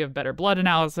testing. We have better blood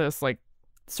analysis. Like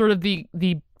sort of the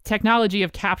technology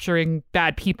of capturing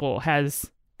bad people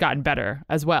has gotten better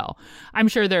as well. I'm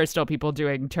sure there are still people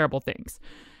doing terrible things.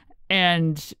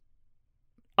 And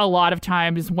a lot of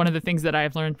times, one of the things that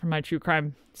I've learned from my true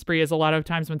crime spree is a lot of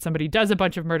times when somebody does a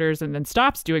bunch of murders and then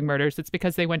stops doing murders, it's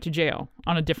because they went to jail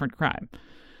on a different crime.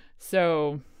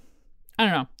 So I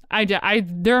don't know.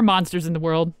 There are monsters in the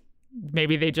world.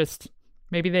 Maybe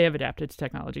they have adapted to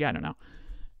technology. I don't know.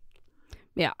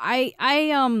 Yeah, I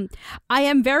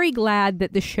am very glad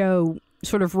that the show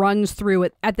sort of runs through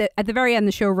it at the very end.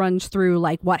 The show runs through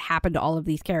like what happened to all of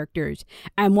these characters,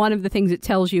 and one of the things it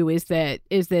tells you is that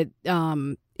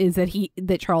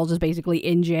Charles is basically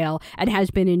in jail and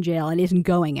has been in jail and isn't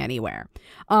going anywhere,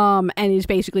 and is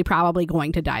basically probably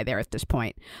going to die there at this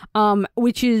point,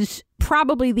 which is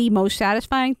probably the most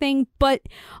satisfying thing. But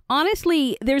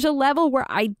honestly, there's a level where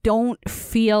I don't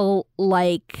feel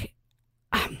like.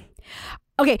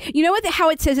 Okay, you know how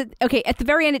it says it? Okay, at the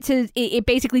very end it says it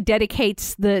basically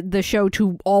dedicates the show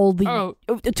to all the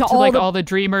all the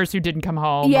dreamers who didn't come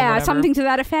home. Yeah, something to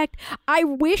that effect. I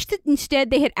wish that instead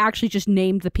they had actually just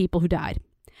named the people who died.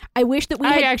 I wish that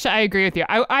I agree with you.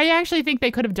 I actually think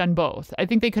they could have done both. I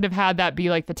think they could have had that be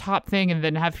like the top thing and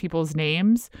then have people's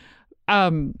names.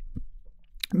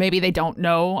 Maybe they don't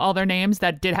know all their names.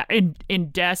 That did in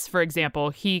Des, for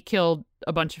example, he killed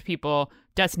a bunch of people.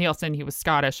 Des Nielsen, he was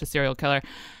Scottish, a serial killer.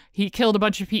 He killed a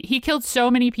bunch of people. He killed so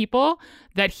many people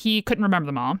that he couldn't remember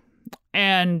them all.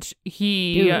 And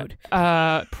he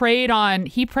preyed on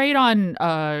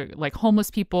like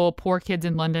homeless people, poor kids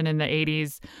in London in the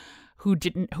 80s who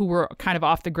were kind of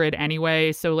off the grid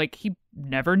anyway. So like he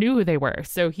never knew who they were.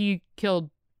 So he killed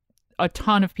a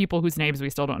ton of people whose names we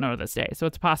still don't know to this day. So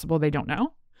it's possible they don't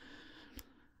know.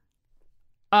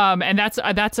 And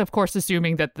that's of course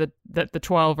assuming that the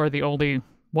 12 are the only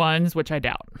ones, which I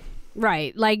doubt.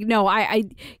 Right. Like, no, I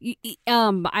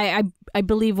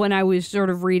believe when I was sort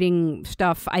of reading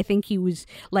stuff, I think he was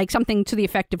like something to the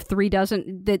effect of 3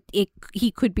 dozen, that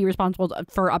he could be responsible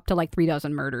for up to like 3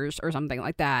 dozen murders or something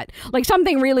like that. Like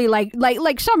something really like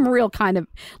some real kind of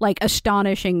like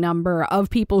astonishing number of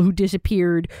people who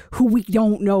disappeared, who we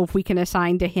don't know if we can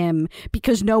assign to him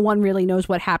because no one really knows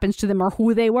what happens to them or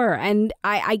who they were. And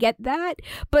I get that,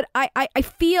 but I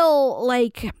feel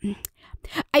like...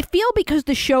 because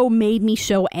the show made me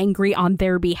so angry on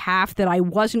their behalf that I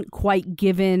wasn't quite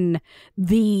given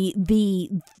the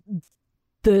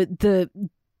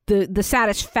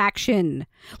satisfaction.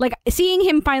 Like seeing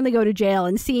him finally go to jail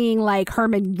and seeing like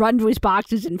Herman run to his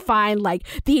boxes and find like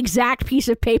the exact piece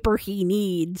of paper he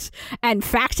needs and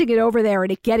faxing it over there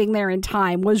and it getting there in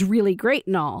time was really great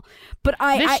and all. But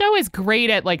this show is great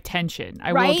at like tension.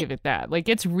 I will give it that. Like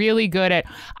it's really good at.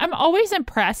 I'm always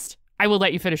impressed. I will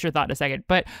let you finish your thought in a second,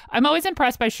 but I'm always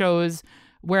impressed by shows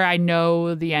where I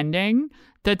know the ending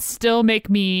that still make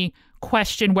me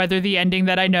question whether the ending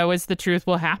that I know is the truth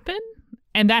will happen.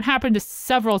 And that happened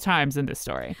several times in this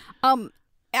story.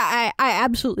 I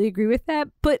absolutely agree with that,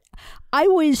 but I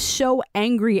was so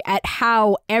angry at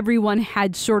how everyone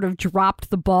had sort of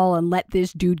dropped the ball and let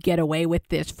this dude get away with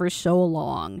this for so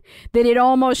long that it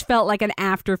almost felt like an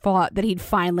afterthought that he'd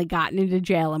finally gotten into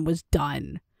jail and was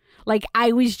done. Like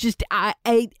I was just,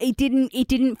 it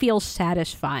didn't feel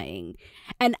satisfying.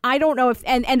 And I don't know if,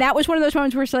 and that was one of those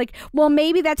moments where it's like, well,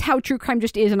 maybe that's how true crime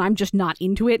just is and I'm just not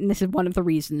into it. And this is one of the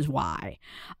reasons why.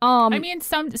 I mean,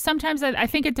 sometimes I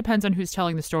think it depends on who's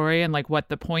telling the story and like what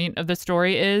the point of the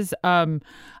story is.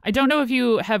 I don't know if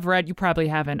you have read, you probably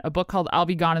haven't, a book called I'll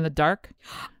Be Gone in the Dark.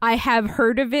 I have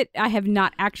heard of it. I have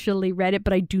not actually read it,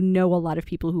 but I do know a lot of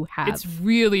people who have. It's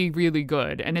really, really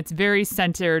good. And it's very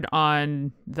centered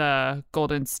on the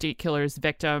Golden State Killer's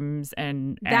victims.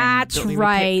 And that's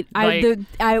right.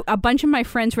 A bunch of my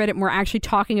friends read it and were actually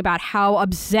talking about how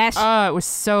obsessed. Oh, it was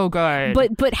so good.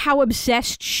 But how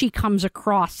obsessed she comes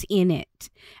across in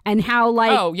it. And how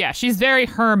like. Oh, yeah. She's very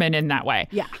Herman in that way.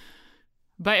 Yeah.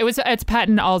 But it's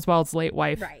Patton Oswalt's late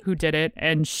wife who did it.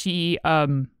 And she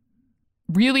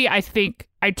really, I think,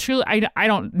 I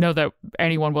don't know that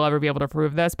anyone will ever be able to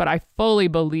prove this, but I fully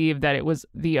believe that it was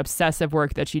the obsessive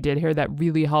work that she did here that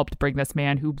really helped bring this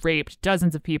man who raped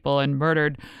dozens of people and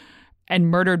murdered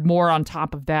more on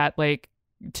top of that, like,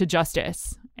 to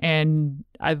justice. And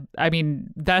I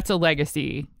mean, that's a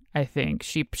legacy, I think.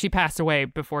 She passed away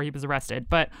before he was arrested,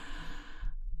 but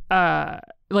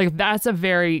like that's a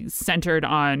very centered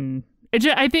on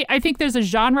I think there's a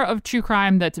genre of true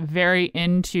crime that's very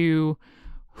into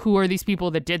who are these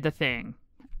people that did the thing,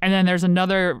 and then there's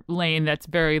another lane that's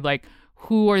very like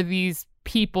who are these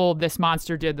people this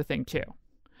monster did the thing to.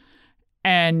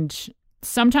 And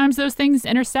sometimes those things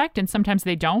intersect and sometimes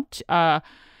they don't.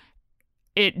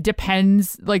 It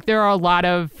depends. Like there are a lot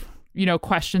of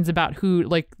questions about who,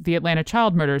 like the Atlanta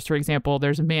child murders, for example.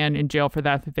 There's a man in jail for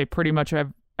that they pretty much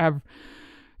have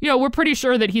we're pretty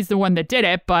sure that he's the one that did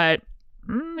it, but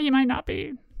he might not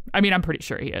be. I mean, I'm pretty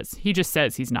sure he is. He just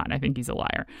says he's not, and I think he's a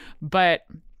liar. But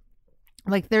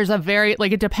like there's a very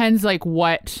like it depends like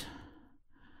what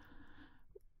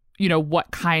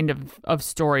what kind of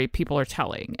story people are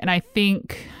telling. And I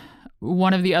think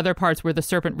one of the other parts where The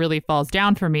Serpent really falls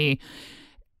down for me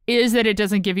is that it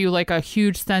doesn't give you like a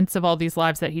huge sense of all these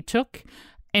lives that he took,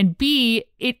 and B,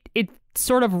 it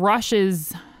sort of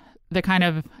rushes the kind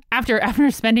of after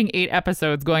spending 8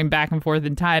 episodes going back and forth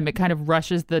in time, it kind of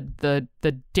rushes the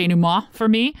denouement for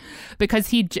me, because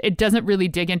it doesn't really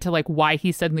dig into like why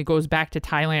he suddenly goes back to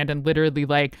Thailand and literally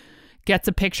like gets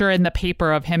a picture in the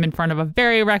paper of him in front of a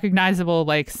very recognizable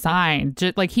like sign.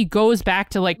 Just, like he goes back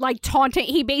to like taunting.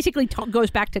 He basically goes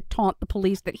back to taunt the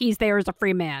police that he's there as a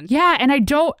free man. Yeah, and I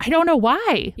don't know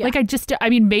why. Yeah. Like I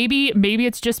mean maybe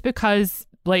it's just because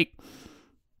like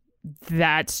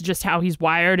that's just how he's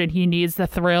wired, and he needs the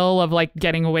thrill of like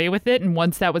getting away with it. And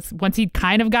once he'd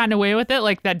kind of gotten away with it,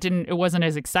 like it wasn't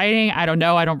as exciting. I don't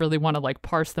know. I don't really want to like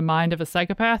parse the mind of a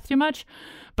psychopath too much,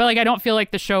 but like I don't feel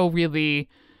like the show really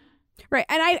right.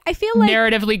 And I feel like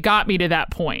narratively got me to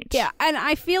that point. Yeah. And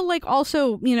I feel like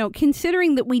also, you know,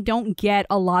 considering that we don't get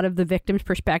a lot of the victim's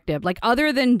perspective, like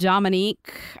other than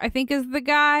Dominique, I think is the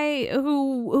guy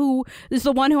who is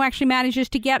the one who actually manages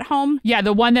to get home. Yeah.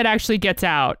 The one that actually gets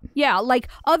out. Yeah. Like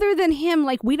other than him,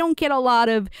 like we get a lot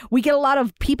of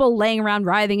people laying around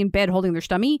writhing in bed, holding their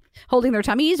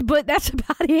tummies, but that's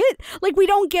about it. Like we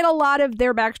don't get a lot of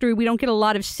their backstory. We don't get a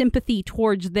lot of sympathy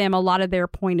towards them, a lot of their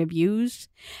point of views.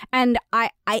 And I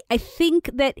think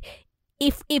that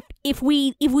if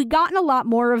we gotten a lot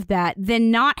more of that,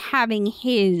 then not having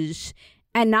his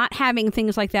and not having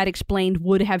things like that explained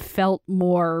would have felt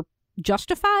more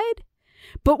justified.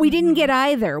 But we didn't get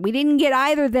either. We didn't get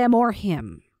either them or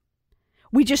him.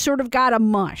 We just sort of got a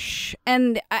mush.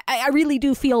 And I really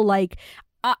do feel like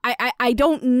I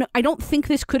don't think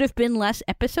this could have been less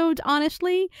episodes,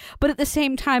 honestly. But at the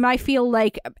same time, I feel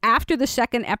like after the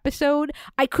second episode,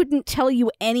 I couldn't tell you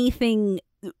anything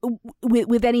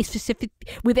with any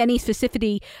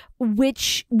specificity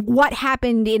what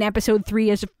happened in episode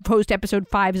 3 as opposed to episode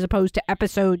 5 as opposed to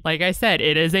episode. Like I said,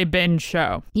 it is a binge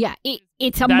show. Yeah,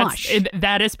 it's a mush.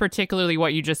 That is particularly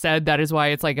what you just said. That is why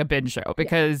it's like a binge show,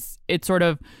 because it's sort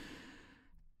of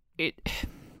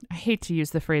I hate to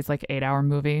use the phrase like 8-hour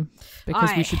movie,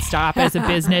 because we should stop as a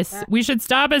business. We should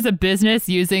stop as a business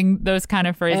using those kind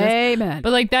of phrases. Amen.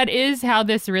 But like that is how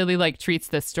this really like treats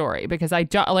this story, because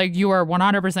you are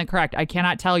 100% correct. I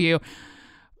cannot tell you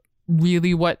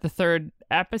really what the third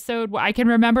episode. I can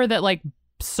remember that like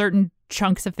certain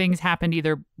chunks of things happened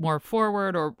either more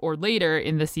forward or later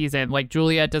in the season. Like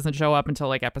Juliet doesn't show up until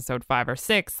like episode 5 or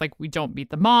 6. Like we don't meet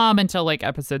the mom until like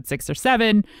episode 6 or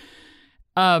 7.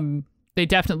 They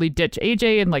definitely ditch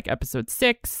AJ in like episode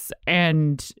 6,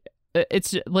 and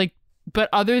it's like, but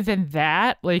other than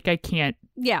that, like I can't.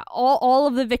 Yeah, all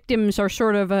of the victims are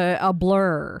sort of a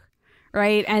blur,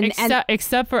 right? And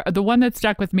except for the one that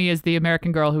stuck with me is the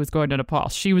American girl who was going to Nepal.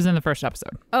 She was in the first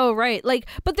episode. Oh, right. Like,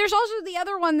 but there's also the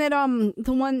other one that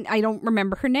the one I don't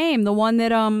remember her name. The one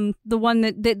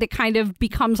that kind of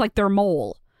becomes like their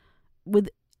mole with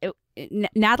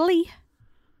Natalie.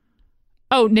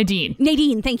 Oh,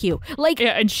 Nadine, thank you. Like, yeah,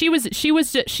 and she was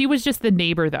just the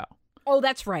neighbor though. Oh,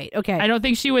 that's right. Okay. I don't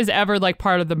think she was ever like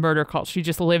part of the murder cult. She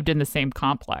just lived in the same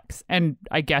complex, and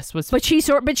I guess was. But she's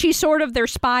sort of their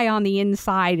spy on the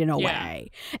inside in a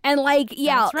way. And like,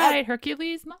 yeah, that's right.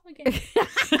 Hercules Mulligan.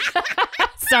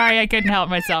 Sorry, I couldn't help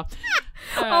myself.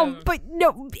 But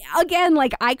no, again,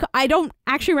 like I don't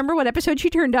actually remember what episode she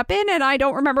turned up in, and I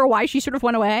don't remember why she sort of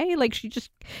went away. Like she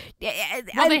just.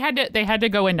 Well, they had to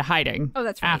go into hiding. Oh,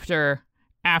 that's right.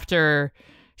 After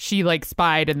she like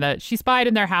spied in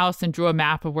their house and drew a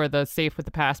map of where the safe with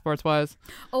the passports was.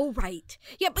 Oh, right.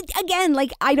 Yeah, but again,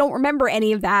 like I don't remember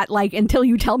any of that like until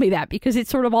you tell me that, because it's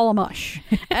sort of all a mush.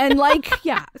 And like,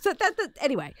 yeah. So that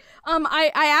anyway.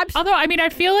 I although I mean I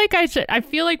feel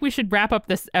like we should wrap up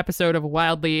this episode of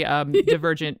wildly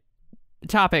divergent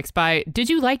topics by, did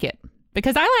you like it?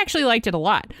 Because I actually liked it a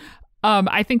lot.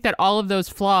 I think that all of those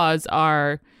flaws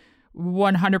are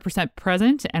 100%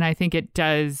 present, and I think it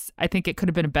could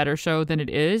have been a better show than it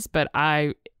is, but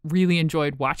I really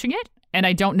enjoyed watching it. And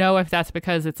I don't know if that's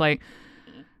because it's like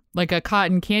a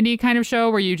cotton candy kind of show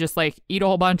where you just like eat a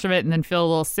whole bunch of it and then feel a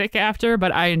little sick after,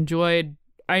 but I enjoyed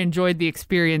the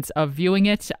experience of viewing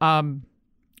it.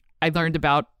 I learned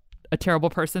about a terrible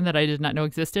person that I did not know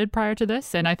existed prior to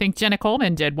this, and I think Jenna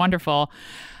Coleman did wonderful.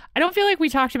 I don't feel like we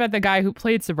talked about the guy who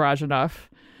played Sabraj enough,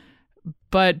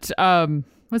 but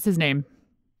what's his name?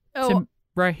 Oh,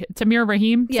 Tamir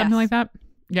Rahim, yes. Something like that.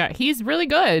 Yeah, he's really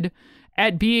good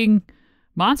at being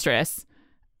monstrous,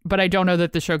 but I don't know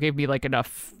that the show gave me like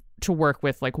enough to work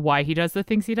with, like why he does the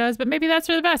things he does. But maybe that's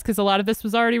for the best, because a lot of this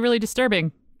was already really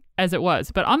disturbing as it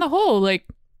was. But on the whole, like,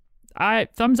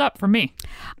 thumbs up for me.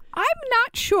 I'm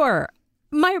not sure.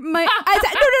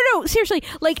 No, seriously.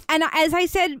 Like, and as I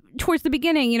said towards the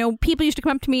beginning, you know, people used to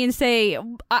come up to me and say,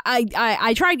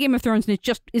 I tried Game of Thrones and it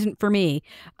just isn't for me.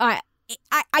 I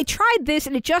tried this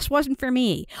and it just wasn't for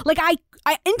me. Like,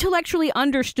 I intellectually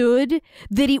understood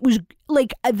that it was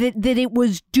like that it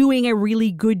was doing a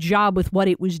really good job with what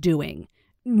it was doing.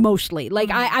 Mostly, like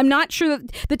I'm not sure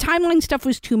that the timeline stuff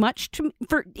was too much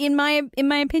for in my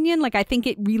opinion. Like, I think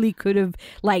it really could have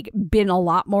like been a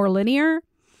lot more linear.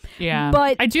 Yeah,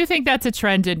 but I do think that's a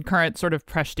trend in current sort of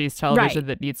prestige television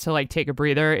that needs to like take a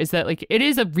breather. Is that like it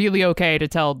is really okay to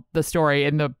tell the story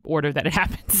in the order that it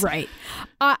happens. Right.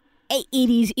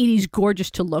 it is gorgeous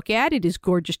to look at. It is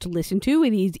gorgeous to listen to.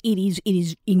 It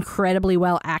is incredibly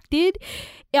well acted.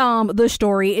 The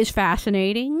story is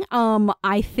fascinating.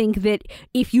 I think that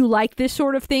if you like this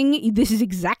sort of thing, this is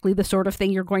exactly the sort of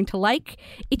thing you're going to like.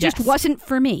 It just wasn't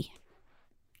for me.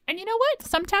 And you know what?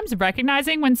 Sometimes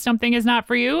recognizing when something is not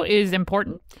for you is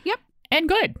important. Yep. And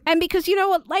good. And because you know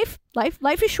what? Life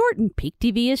is short and peak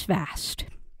TV is fast.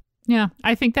 Yeah,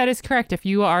 I think that is correct. If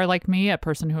you are like me, a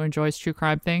person who enjoys true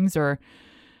crime things or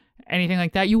anything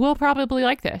like that, you will probably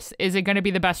like this. Is it going to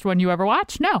be the best one you ever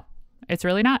watch? No, it's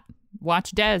really not.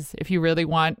 Watch Des if you really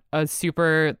want a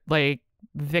super like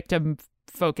victim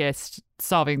focused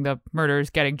solving the murders,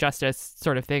 getting justice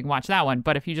sort of thing. Watch that one.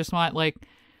 But if you just want like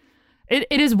it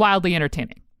is wildly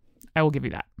entertaining. I will give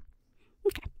you that.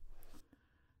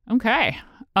 Okay.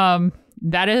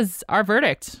 That is our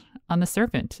verdict on The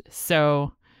Serpent.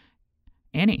 So,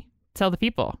 Annie, tell the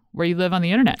people where you live on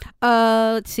the internet.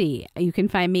 Let's see. You can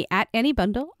find me at Annie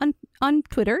Bundle on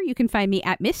Twitter. You can find me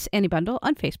at Miss Annie Bundle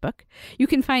on Facebook. You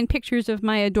can find pictures of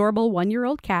my adorable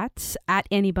 1-year-old cats at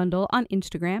Annie Bundle on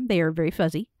Instagram. They are very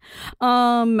fuzzy.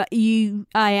 I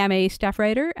am a staff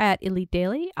writer at Elite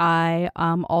Daily. I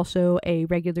am also a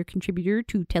regular contributor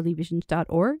to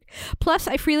televisions.org. Plus,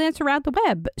 I freelance around the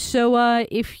web. So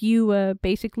if you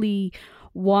basically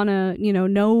want to,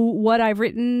 know what I've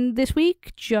written this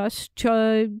week, just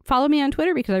follow me on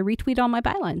Twitter because I retweet all my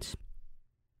bylines.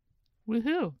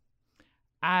 Woohoo.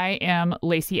 I am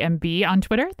Lacey MB on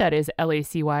Twitter. That is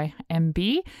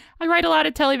LACYMB. I write a lot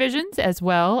at televisions as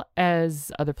well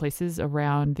as other places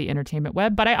around the entertainment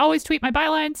web, but I always tweet my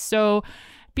bylines. So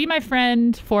be my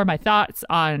friend for my thoughts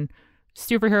on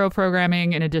superhero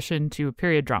programming in addition to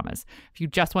period dramas. If you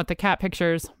just want the cat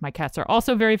pictures, my cats are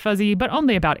also very fuzzy, but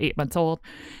only about 8 months old.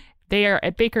 They are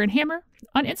at Baker and Hammer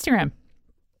on Instagram.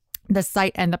 The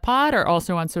site and the pod are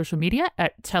also on social media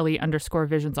at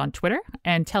Telly_Visions on Twitter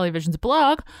and Television's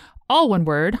blog, all one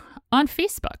word, on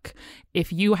Facebook.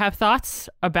 If you have thoughts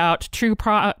about true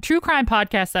crime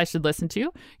podcasts I should listen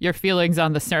to, your feelings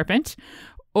on The Serpent,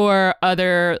 or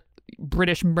other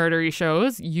British murdery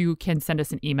shows, you can send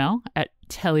us an email at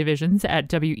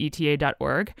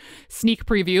televisions@weta.org. Sneak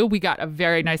preview, we got a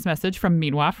very nice message from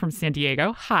Minwa from San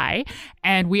Diego. Hi.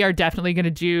 And we are definitely going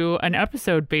to do an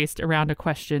episode based around a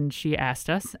question she asked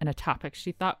us and a topic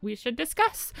she thought we should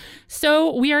discuss.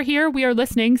 So we are here. We are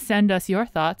listening. Send us your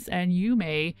thoughts and you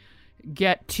may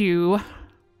get to,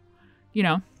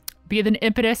 be an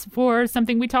impetus for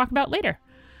something we talk about later.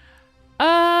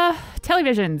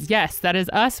 Televisions. Yes, that is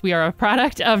us. We are a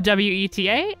product of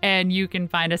WETA, and you can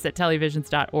find us at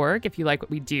televisions.org if you like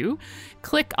what we do.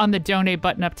 Click on the donate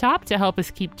button up top to help us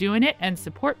keep doing it and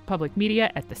support public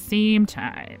media at the same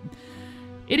time.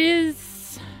 It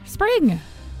is spring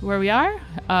where we are.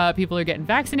 People are getting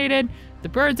vaccinated. The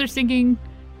birds are singing.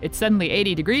 It's suddenly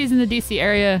 80 degrees in the DC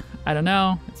area. I don't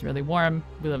know. It's really warm.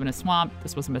 We live in a swamp.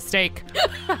 This was a mistake.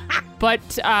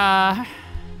 But,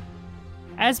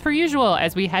 as per usual,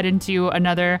 as we head into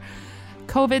another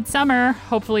COVID summer,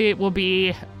 hopefully it will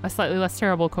be a slightly less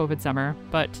terrible COVID summer,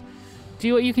 but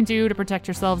do what you can do to protect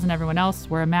yourselves and everyone else.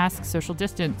 Wear a mask, social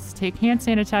distance, take hand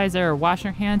sanitizer, wash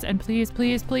your hands, and please,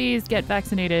 please, please get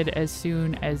vaccinated as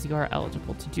soon as you are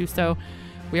eligible to do so.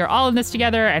 We are all in this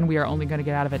together, and we are only going to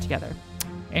get out of it together.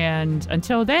 And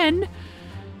until then,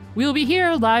 we'll be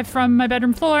here live from my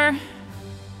bedroom floor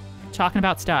talking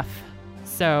about stuff.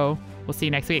 So we'll see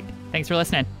you next week. Thanks for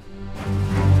listening.